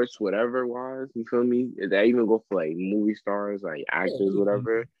sports, whatever wise, you feel me? They even go for like movie stars, like actors,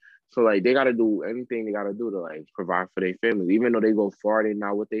 whatever. So like they gotta do anything they gotta do to like provide for their families. Even though they go far, they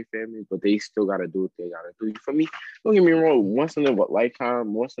not with their families, but they still gotta do what they gotta do. You feel me? Don't get me wrong. Once in a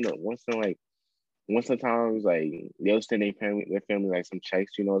lifetime, once in times, like they'll send their family like some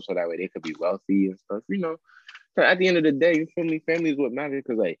checks, so that way they could be wealthy and stuff. So at the end of the day, you feel me? Family is what matters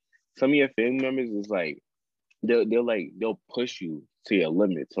because like some of your family members is like they'll push you to your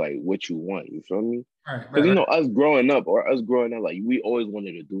limits, like what you want. You feel me? Because Right. us growing up, like we always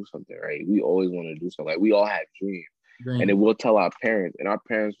wanted to do something, right? We always wanted to do something. Like we all have dreams, and then we'll tell our parents, and our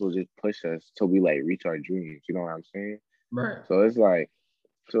parents will just push us till we like reach our dreams. You know what I'm saying? Right. So it's like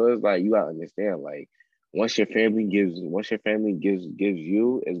you gotta understand, like once your family gives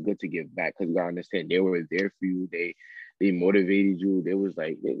you, it's good to give back because you gotta understand they were there for you. They motivated you. They was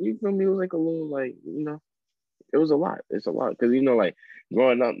like, you feel me? It was like a little like It was a lot. It's a lot because like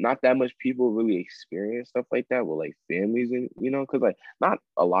growing up, not that much people really experience stuff like that with like families and because like not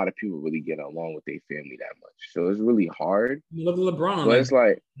a lot of people really get along with their family that much. So it's really hard. You look at LeBron, but it's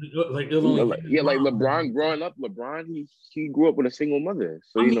like it was only yeah, like LeBron growing up, he grew up with a single mother,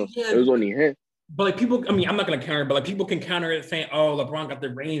 so yeah, it was only him. But like people, I mean, I'm not gonna counter, but like people can counter it saying, "Oh, LeBron got the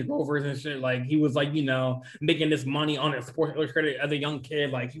Range Rovers and shit." Like he was like making this money on it, Sports Illustrated as a young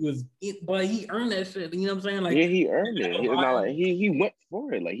kid. Like but he earned that shit. You know what I'm saying? Like yeah, he earned it. It's not like he went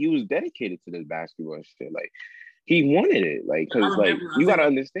for it. Like he was dedicated to this basketball shit. Like he wanted it. Like because like you gotta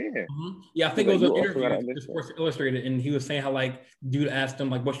understand. Mm-hmm. Yeah, I think it was an interview with Sports Illustrated, and he was saying how like dude asked him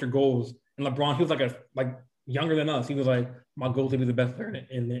like, "What's your goals?" And LeBron, he was like younger than us. He was like, "My goal is to be the best player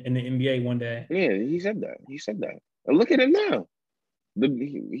in the NBA one day." Yeah, he said that. And look at him now.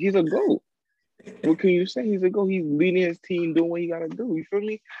 He's a GOAT. What can you say? He's a GOAT. He's leading his team, doing what he gotta do. You feel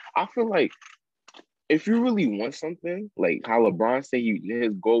me? I feel like if you really want something, like how LeBron said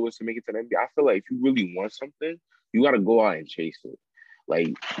his goal was to make it to the NBA, I feel like if you really want something, you gotta go out and chase it.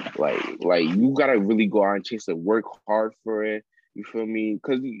 Like you gotta really go out and chase it, work hard for it. You feel me?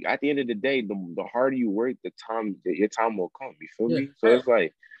 Because at the end of the day, the harder you work, your time will come. You feel me? So it's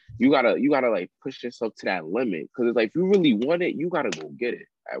like you gotta like push yourself to that limit. Because it's like if you really want it, you gotta go get it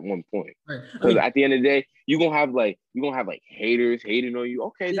at one point. Because at the end of the day, you're gonna have haters hating on you.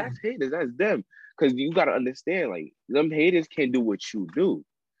 Okay, that's haters, that's them. Because you gotta understand, like them haters can't do what you do.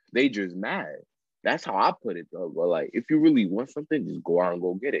 They just mad. That's how I put it though. But like, if you really want something, just go out and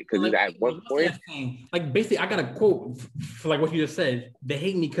go get it. Because at one point, like basically, I got a quote for like what you just said. They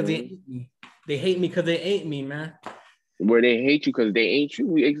hate me because they ain't me. They hate me because they ain't me, man. Where they hate you because they ain't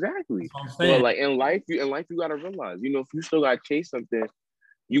you. Exactly. Well, like in life, you gotta realize, if you still gotta chase something,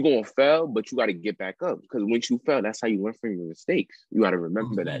 you're gonna fail, but you gotta get back up. Because once you fail, that's how you learn from your mistakes. You gotta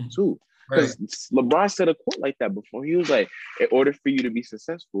remember that too. Because LeBron said a quote like that before. He was like, in order for you to be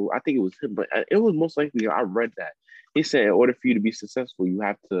successful, I think it was him, but it was most likely, I read that. He said, in order for you to be successful, you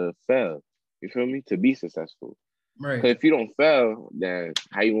have to fail. You feel me? To be successful. Right. Because if you don't fail, then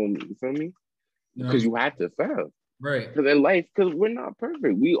how you want, you feel me? Because you have to fail. Right. Because in life, because we're not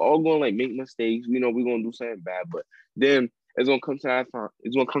perfect. We all gonna make mistakes. We know we're gonna do something bad, but then it's gonna come to that time.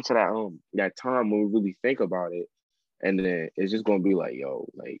 It's gonna come to that time when we really think about it. And then it's just gonna be like, yo,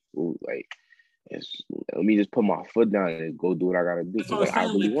 let me just put my foot down and go do what I gotta do. I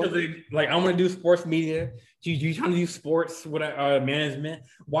really want it. Like I want to do sports media. You trying to do sports with management?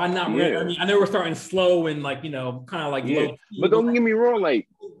 Why not? Yeah. I mean, I know we're starting slow and kind of like low. But don't get me wrong,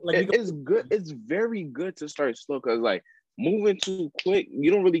 it's good. It's very good to start slow because moving too quick, you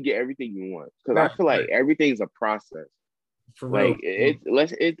don't really get everything you want. Because I feel like everything's a process. For real.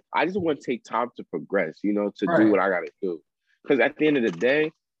 I just want to take time to progress, to do what I gotta do. Because at the end of the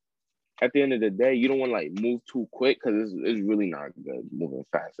day, you don't want to move too quick because it's really not good moving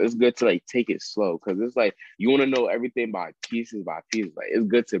fast. It's good to take it slow because it's you want to know everything by pieces. It's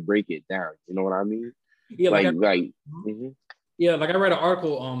good to break it down. You know what I mean? Yeah, yeah, like I read an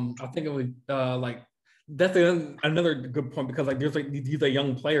article. I think it was that's another good point because there's these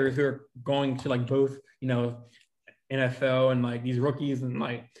young players who are going to both NFL and these rookies and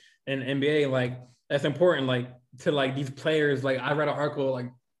and NBA, that's important to these players. I read an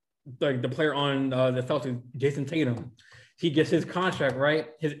article the player on the Celtics, Jason Tatum, he gets his contract, right?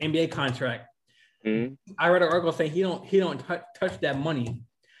 His NBA contract. Mm-hmm. I read an article saying he don't touch that money.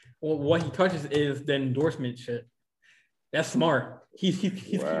 Well, what he touches is the endorsement shit. That's smart. He's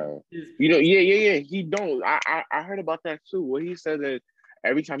wow. Yeah. He don't. I heard about that too. What he said that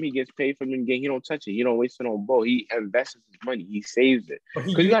every time he gets paid from the game, he don't touch it. He don't waste it on ball. He invests his money. He saves it.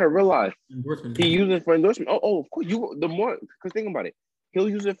 Because you got to realize he uses it for endorsement. Oh, of course. Because think about it. He'll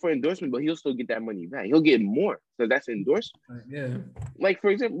use it for endorsement, but he'll still get that money back. He'll get more because that's endorsement. Yeah. For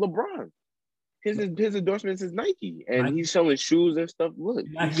example, LeBron. His endorsements is Nike, and Nike. He's selling shoes and stuff. Look,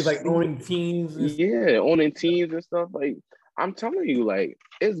 he's owning teams. Owning teams and stuff. I'm telling you,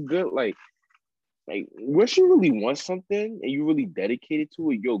 it's good. Once you really want something and you really dedicated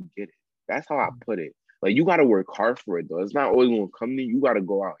to it, you'll get it. That's how I put it. You got to work hard for it, though. It's not always going to come to you. You got to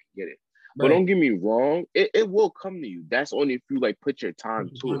go out and get it. Right. But don't get me wrong, it will come to you. That's only if you put your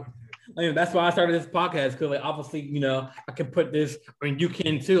time to it. I mean, that's why I started this podcast because obviously, I can put this, I mean, you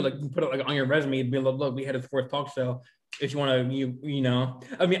can too, you can put it on your resume and be like, look, we had a sports talk show. If you want to,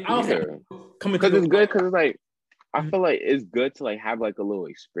 I mean, I also coming because it's good because I feel like it's good to have a little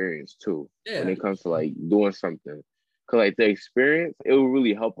experience too when it comes to doing something. Because the experience, it will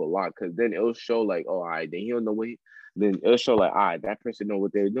really help a lot because then it'll show oh, all right, then he'll know then it'll show all right, that person know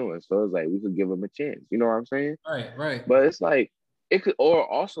what they're doing. So it's we could give them a chance. You know what I'm saying? Right. But it's it could, or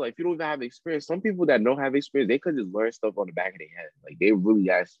also like if you don't even have experience, some people that don't have experience, they could just learn stuff on the back of their head. Like they really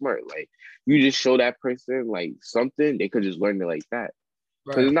that smart. Like you just show that person like something, they could just learn it like that.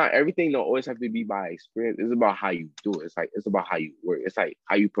 Because it's not everything don't always have to be by experience. It's about how you do it. It's about how you work. It's like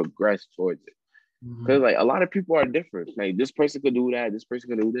how you progress towards it. Because like a lot of people are different. Like this person could do that. This person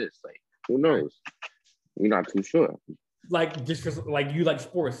could do this. Like who knows? We're not too sure. Like just because like you like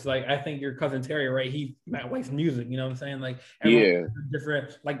sports, like I think your cousin Terry, right? He likes music. You know what I'm saying? Like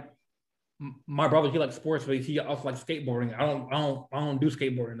different. Like my brother, he likes sports, but he also likes skateboarding. I don't do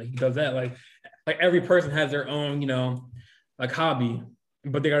skateboarding. Like he does that. Like every person has their own, like hobby,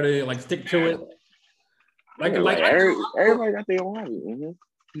 but they gotta like stick to it. Everybody got their own hobby.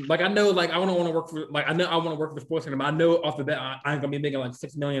 Like I know, like I don't want to work for, like I know I want to work for the sports center, but I know off the bat I ain't gonna be making like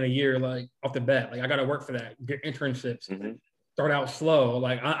 $6 million a year, like off the bat. Like I gotta work for that, get internships, start out slow.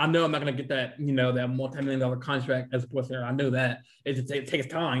 Like I know I'm not gonna get that, that multi-million-dollar contract as a sports center. I know that it takes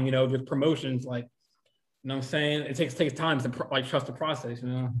time, with promotions, like. You know what I'm saying? It takes time to like trust the process,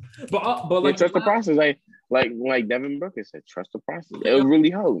 But like trust the process, like Devin Booker said, trust the process. It'll really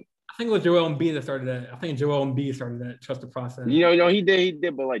help. I think it was Joel Embiid that started that. I think Joel Embiid started that. Trust the process. He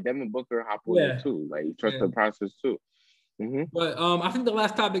did, but like Devin Booker hopped on it too. Like trust the process too. But I think the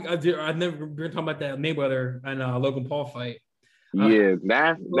last topic I never been talking about that Mayweather and Logan Paul fight.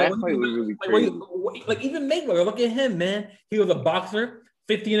 That fight was really crazy. Like even Mayweather, look at him, man. He was a boxer,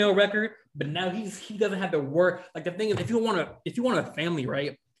 50-0 record, but now he doesn't have to work. Like the thing is, if you want a family,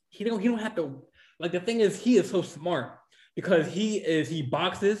 right? He don't have to. Like the thing is, he is so smart because he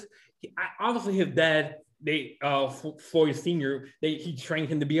boxes. Obviously, his dad, Floyd Sr., he trained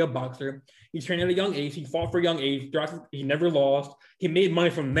him to be a boxer. He trained at a young age. He fought for a young age. He never lost. He made money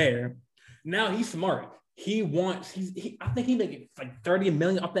from there. Now he's smart. I think he made like $30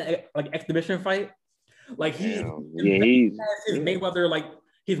 million off that like exhibition fight. Like his Mayweather, like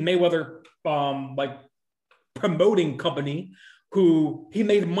his Mayweather like promoting company, who he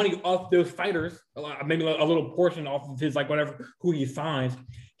made money off those fighters, maybe a little portion off of his like whatever who he signs.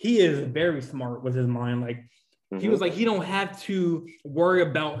 He is very smart with his mind. Like he was like he don't have to worry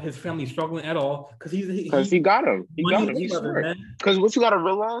about his family struggling at all because he got him. He got him. He's smart. Because what you gotta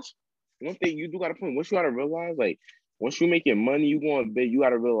realize, one thing you do gotta point. What you gotta realize, like once you making money, you going big. You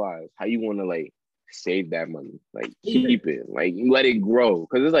gotta realize how you want to like save that money, like keep it, like let it grow.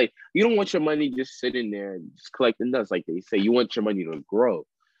 Because it's like you don't want your money just sitting there and just collecting dust, like they say. You want your money to grow.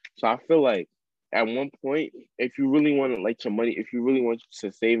 So I feel like at one point, if you really want to let your money, if you really want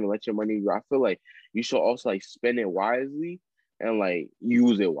to save and let your money grow, I feel like you should also like spend it wisely and like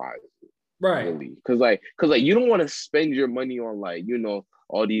use it wisely. Right. Really. Cause like you don't want to spend your money on like,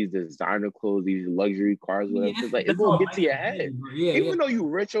 all these designer clothes, these luxury cars, whatever. Cause like it's gonna get to your head. Even though you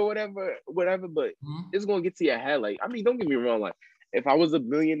rich or whatever, but it's gonna get to your head. Like, I mean, don't get me wrong. Like, if I was a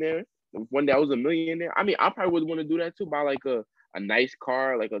millionaire, one day I was a millionaire, I mean, I probably would want to do that too, buy like a nice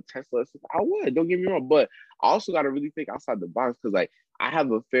car, like a Tesla. I would, don't get me wrong. But I also gotta really think outside the box because like I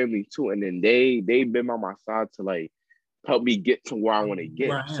have a family too, and then they've been by my side to like help me get to where I want to get.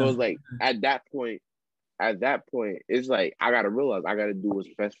 Right. So it's like at that point, it's like I gotta realize I gotta do what's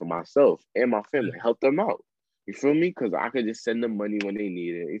best for myself and my family, help them out. You feel me? Because I could just send them money when they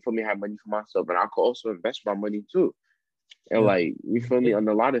need it. You feel me? Have money for myself, and I could also invest my money too. And like you feel me on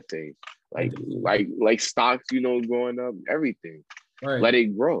a lot of things, like stocks, growing up, everything. Right. Let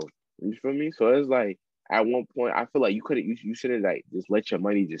it grow. You feel me? So it's like at one point I feel like you shouldn't like just let your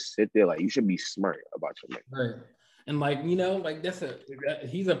money just sit there. Like you should be smart about your money. Right. And like like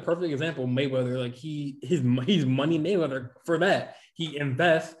he's a perfect example of Mayweather. Like he's money Mayweather for that. He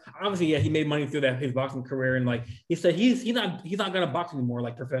invests. Obviously, he made money through his boxing career, and like he said, he's not gonna box anymore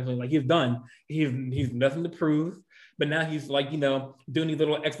like professionally. Like he's done. He's nothing to prove. But now he's like doing these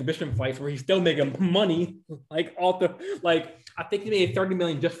little exhibition fights where he's still making money. Like I think he made $30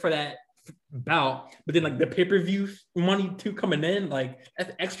 million just for that bout, but then like the pay-per-view money too coming in, like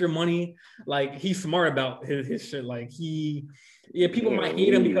that's extra money. Like he's smart about his shit. Like people might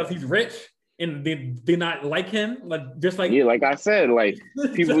hate him because he's rich and they not like him. Like just like like I said, like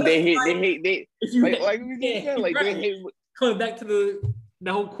people they hate they hate. Coming back to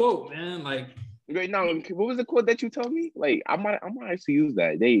the whole quote, man. Like right now, what was the quote that you told me? Like I might actually use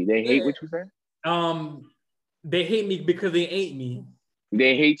that. They hate what you said. They hate me because they ain't me.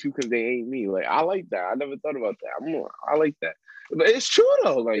 They hate you because they ain't me. Like I like that. I never thought about that. I like that. But it's true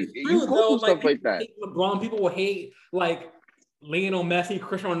though. Like you go through stuff like that. LeBron, people will hate like Lionel Messi,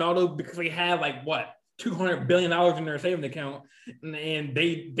 Cristiano Ronaldo because they have like what $200 billion in their savings account, and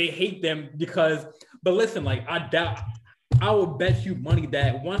they hate them because. But listen, like I will bet you money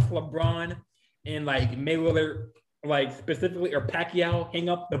that once LeBron and like Mayweather like specifically, or Pacquiao hang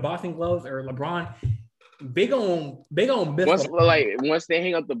up the boxing gloves, or LeBron, they gonna miss once they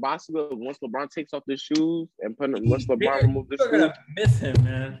hang up the basketball, once LeBron takes off the shoes and once LeBron they're removes the shoes, gonna miss him,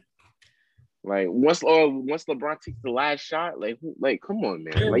 man. Like once LeBron takes the last shot, like come on,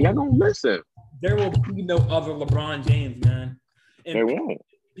 man, like y'all gonna miss him. There will be no other LeBron James, man. And they won't.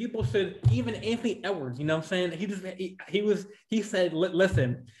 People said, even Anthony Edwards, you know what I'm saying? He said,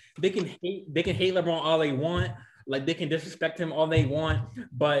 listen, they can hate LeBron all they want, like they can disrespect him all they want,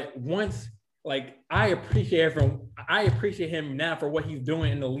 but once, like, I appreciate him now for what he's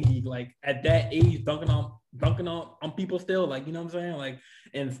doing in the league, like at that age, dunking on people still, like, you know what I'm saying, like,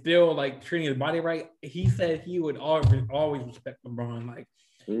 and still like treating his body right. He said he would always respect LeBron, like,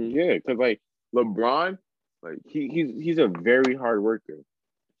 yeah, because like LeBron, like he's a very hard worker.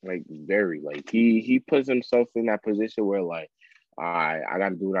 Like very, like he puts himself in that position where like I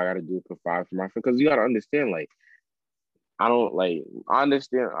gotta do what I gotta do to provide for my family. Because you gotta understand, like I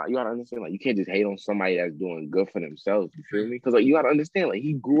understand. You gotta understand, like you can't just hate on somebody that's doing good for themselves. You feel me? Because like you gotta understand, like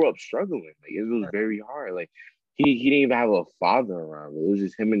he grew up struggling. Like it was very hard. Like he didn't even have a father around. It was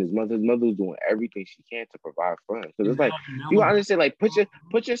just him and his mother. His mother was doing everything she can to provide for him. Because it's like you gotta understand, like put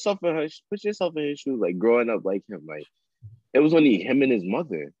yourself in his shoes. Like growing up like him, like it was only him and his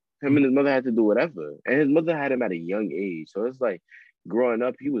mother. Him and his mother had to do whatever. And his mother had him at a young age. So it's like growing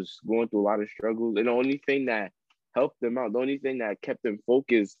up, he was going through a lot of struggles. And the only thing that helped him out, the only thing that kept him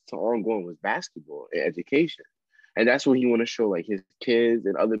focused to ongoing was basketball and education. And that's what he want to show like his kids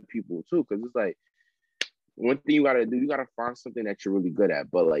and other people too. Cause it's like one thing you gotta do, you gotta find something that you're really good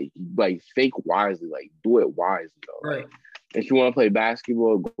at, but like think wisely, like do it wisely though. right. Like if you want to play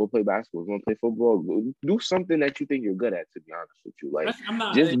basketball, go play basketball. If you want to play football, go do something that you think you're good at. To be honest with you, like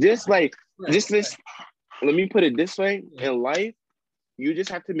let me put it this way: in life, you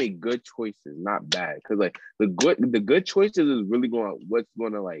just have to make good choices, not bad. Because like the good choices is really what's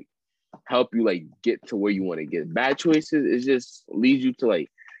going to like help you like get to where you want to get. Bad choices is just leads you to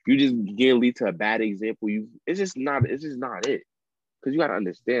like you just lead to a bad example. It's just not it. Because you got to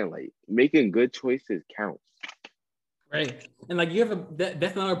understand, like making good choices counts. Right. And like you have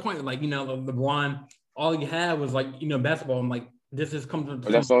that's another point. Like, you know, LeBron, all he had was like, you know, basketball. And like this has come to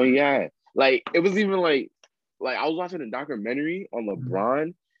that's all he had. Like it was even like I was watching a documentary on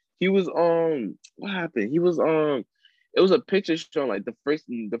LeBron. He was what happened? He was it was a picture showing like the first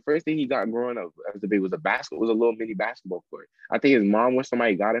thing he got growing up as a baby was a little mini basketball court. I think his mom or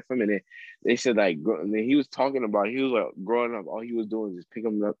somebody got it from him, and they said like and then he was talking about he was like growing up, all he was doing was just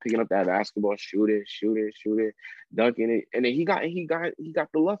picking up that basketball, shooting, dunking it, and then he got the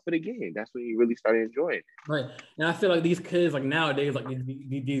love for the game. That's when he really started enjoying it. Right. And I feel like these kids like nowadays, like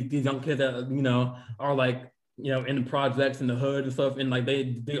these young kids that, you know, are like, you know, in the projects in the hood and stuff, and like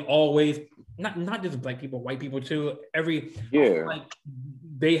they always not just black people, white people too. Like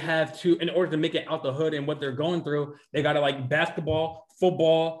they have to, in order to make it out the hood and what they're going through, they gotta like basketball,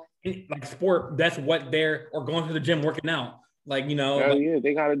 football, like sport. That's what or going to the gym working out. Like, you know,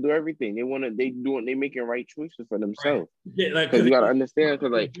 they gotta do everything. They making right choices for themselves. Right. Yeah, like because you gotta understand,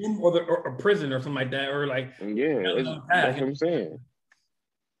 because like or prison or something like that, or like that's what I'm saying.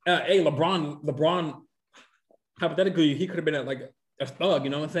 Hey, LeBron. Hypothetically, he could have been a thug, you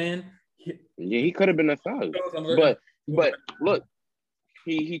know what I'm saying? He could have been a thug. But look,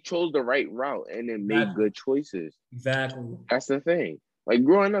 he chose the right route and then made good choices. Exactly. That's the thing. Like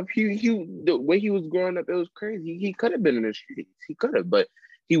growing up, the way he was growing up, it was crazy. He could have been in the streets. He could have, but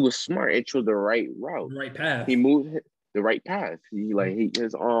he was smart and chose the right route. The right path. He moved the right path.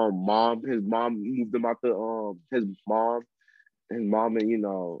 His mom moved him out his mom and, you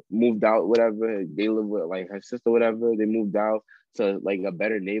know, moved out, whatever. They live with like her sister, whatever. They moved out to like a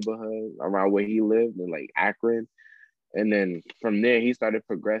better neighborhood around where he lived in like Akron. And then from there, he started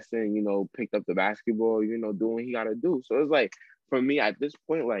progressing, you know, picked up the basketball, you know, doing what he got to do. So it's like, for me at this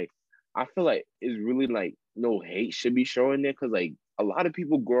point, like, I feel like it's really like no hate should be showing there. Cause like a lot of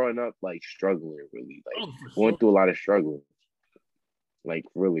people growing up, like struggling really, like going through a lot of struggles, like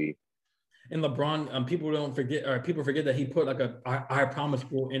really. And LeBron, people forget that he put like I Promise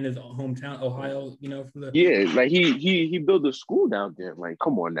school in his hometown, Ohio. You know, like he built a school down there. Like,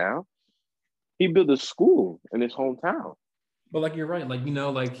 come on now, he built a school in his hometown. But like you're right, like, you know,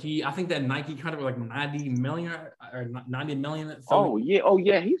 like I think that Nike kind of like 90 million. Oh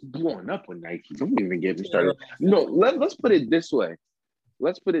yeah, he's blowing up with Nike. Don't even get me started. No, let's put it this way.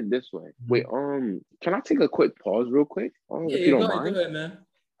 Wait, can I take a quick pause real quick? If you don't mind. Go ahead, man.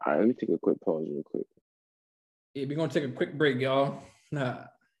 All right, let me take a quick pause real quick. Yeah, we're gonna take a quick break, y'all.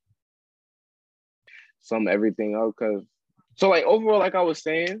 Sum everything up, so like overall, like I was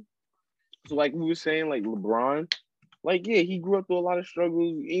saying, so like we were saying, like LeBron, like, yeah, he grew up through a lot of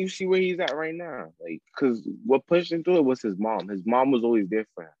struggles. And you see where he's at right now. Like, because what pushed him through it was his mom. His mom was always there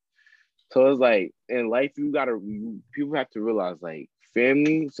for him. So it's like in life, people have to realize like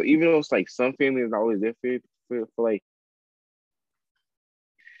family. So even though it's like some family is not always there for like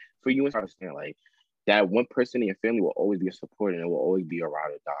for you to understand like that one person in your family will always be a support and it will always be a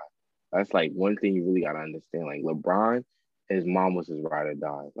ride or die. That's like one thing you really gotta understand. Like LeBron, his mom was his ride or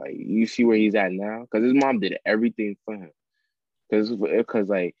die. Like you see where he's at now because his mom did everything for him. Because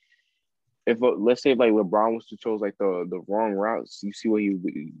like if let's say like LeBron was to choose like the wrong routes, you see what you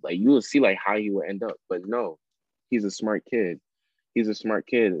will see like how he would end up. But no, he's a smart kid. He's a smart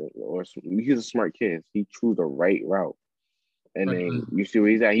kid, he's a smart kid. He chose the right route, and then you see where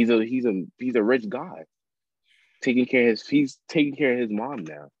he's at. He's a rich guy, he's taking care of his mom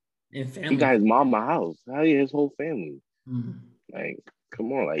now. And family. He got his mom a house. How his whole family. Mm-hmm. Like,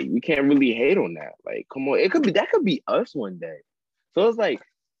 come on, like we can't really hate on that. Like, come on, that could be us one day. So it's like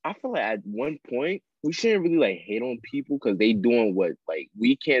I feel like at one point we shouldn't really like hate on people because they doing what like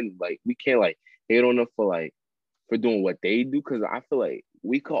we can't like hate on them for doing what they do because I feel like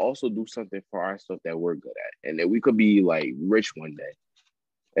we could also do something for ourselves that we're good at and that we could be like rich one day.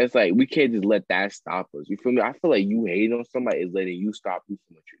 It's like we can't just let that stop us. You feel me? I feel like you hating on somebody is letting you stop you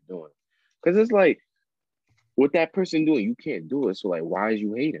from what you're doing. Because it's like what that person doing, you can't do it. So like why is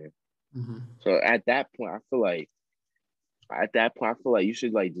you hating? Mm-hmm. So at that point, I feel like you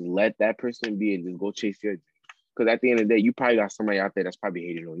should like just let that person be and just go chase your dreams. Because at the end of the day, you probably got somebody out there that's probably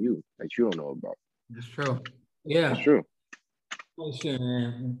hating on you that you don't know about. That's true. Yeah. That's true. Oh shit,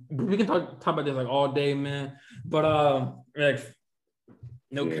 man. We can talk about this like all day, man. But like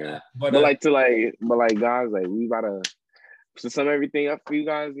no cap. But guys, like we about to sum everything up for you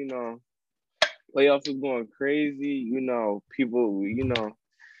guys, you know. Playoffs is going crazy, you know, people, you know,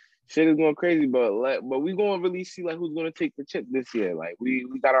 shit is going crazy, but we gonna really see like who's gonna take the chip this year. Like we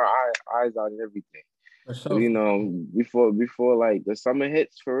got our eyes out and everything. So, you know, before like the summer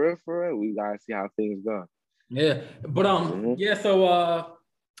hits for real, we gotta see how things go. Yeah, but yeah. So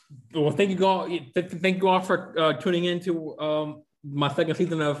well, thank you all for tuning in to my second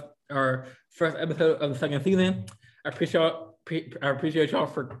season of our first episode of the second season. I appreciate y'all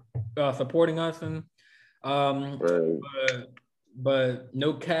for supporting us and but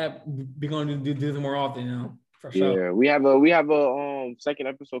no cap, we're gonna do this more often, you know. For sure. Yeah, we have a second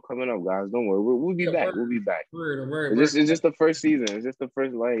episode coming up, guys. Don't worry, we'll be back. We'll be back. Word. It's just the first season. It's just the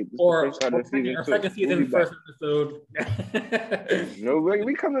first first start of season two. Second season, first episode. No,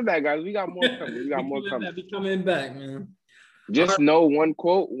 we coming back, guys. We got more coming. We coming back, man. Just know one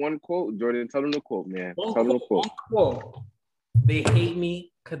quote. Jordan, tell them the quote, man. Tell them the quote. One quote. They hate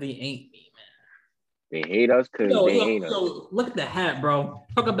me because they ain't me, man. They hate us because they ain't us. Look at the hat, bro.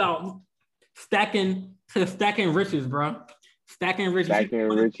 Talk about stacking riches, bro. Stacking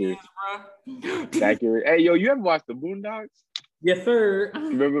riches. Hey, yo, you ever watched the Boondocks? Yes, sir.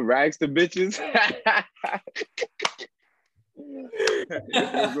 Remember Rags to Bitches?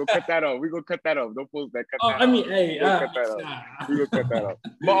 We're gonna cut that off. Don't post that. Hey, cut that off. We're gonna cut that off.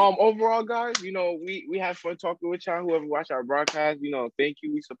 But overall, guys, you know, we had fun talking with y'all. Whoever watched our broadcast, you know, thank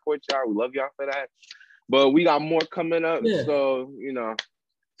you. We support y'all. We love y'all for that. But we got more coming up, so you know,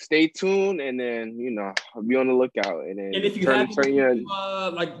 stay tuned and then you know, be on the lookout. And then if you have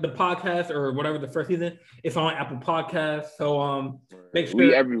like the podcast or whatever the first season, it's on Apple Podcasts. So make sure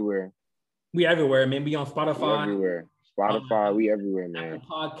we everywhere. Man. We on Spotify. We everywhere. Spotify, we everywhere, man. Apple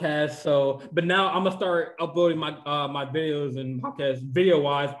Podcast. So, but now I'm gonna start uploading my my videos and podcasts video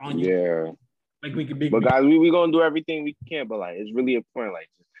wise on YouTube. Yeah. Like we could be. But guys, we gonna do everything we can. But like, it's really important. Like,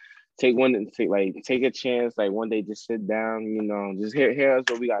 just take a chance. Like one day, just sit down. You know, just hear us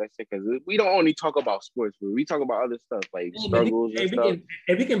what we gotta say because we don't only talk about sports. But we talk about other stuff like struggles and stuff.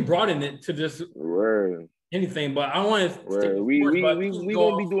 We can broaden it to just anything. But I want to. We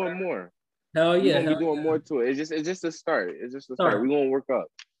gonna be doing more. Hell yeah, we're doing more to it. It's just a start. We're gonna work up.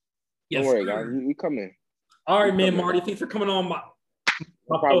 Don't worry, guys. We coming. All right, man, Marty. Thanks for coming on my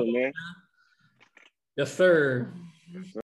no problem, man. Yes, sir.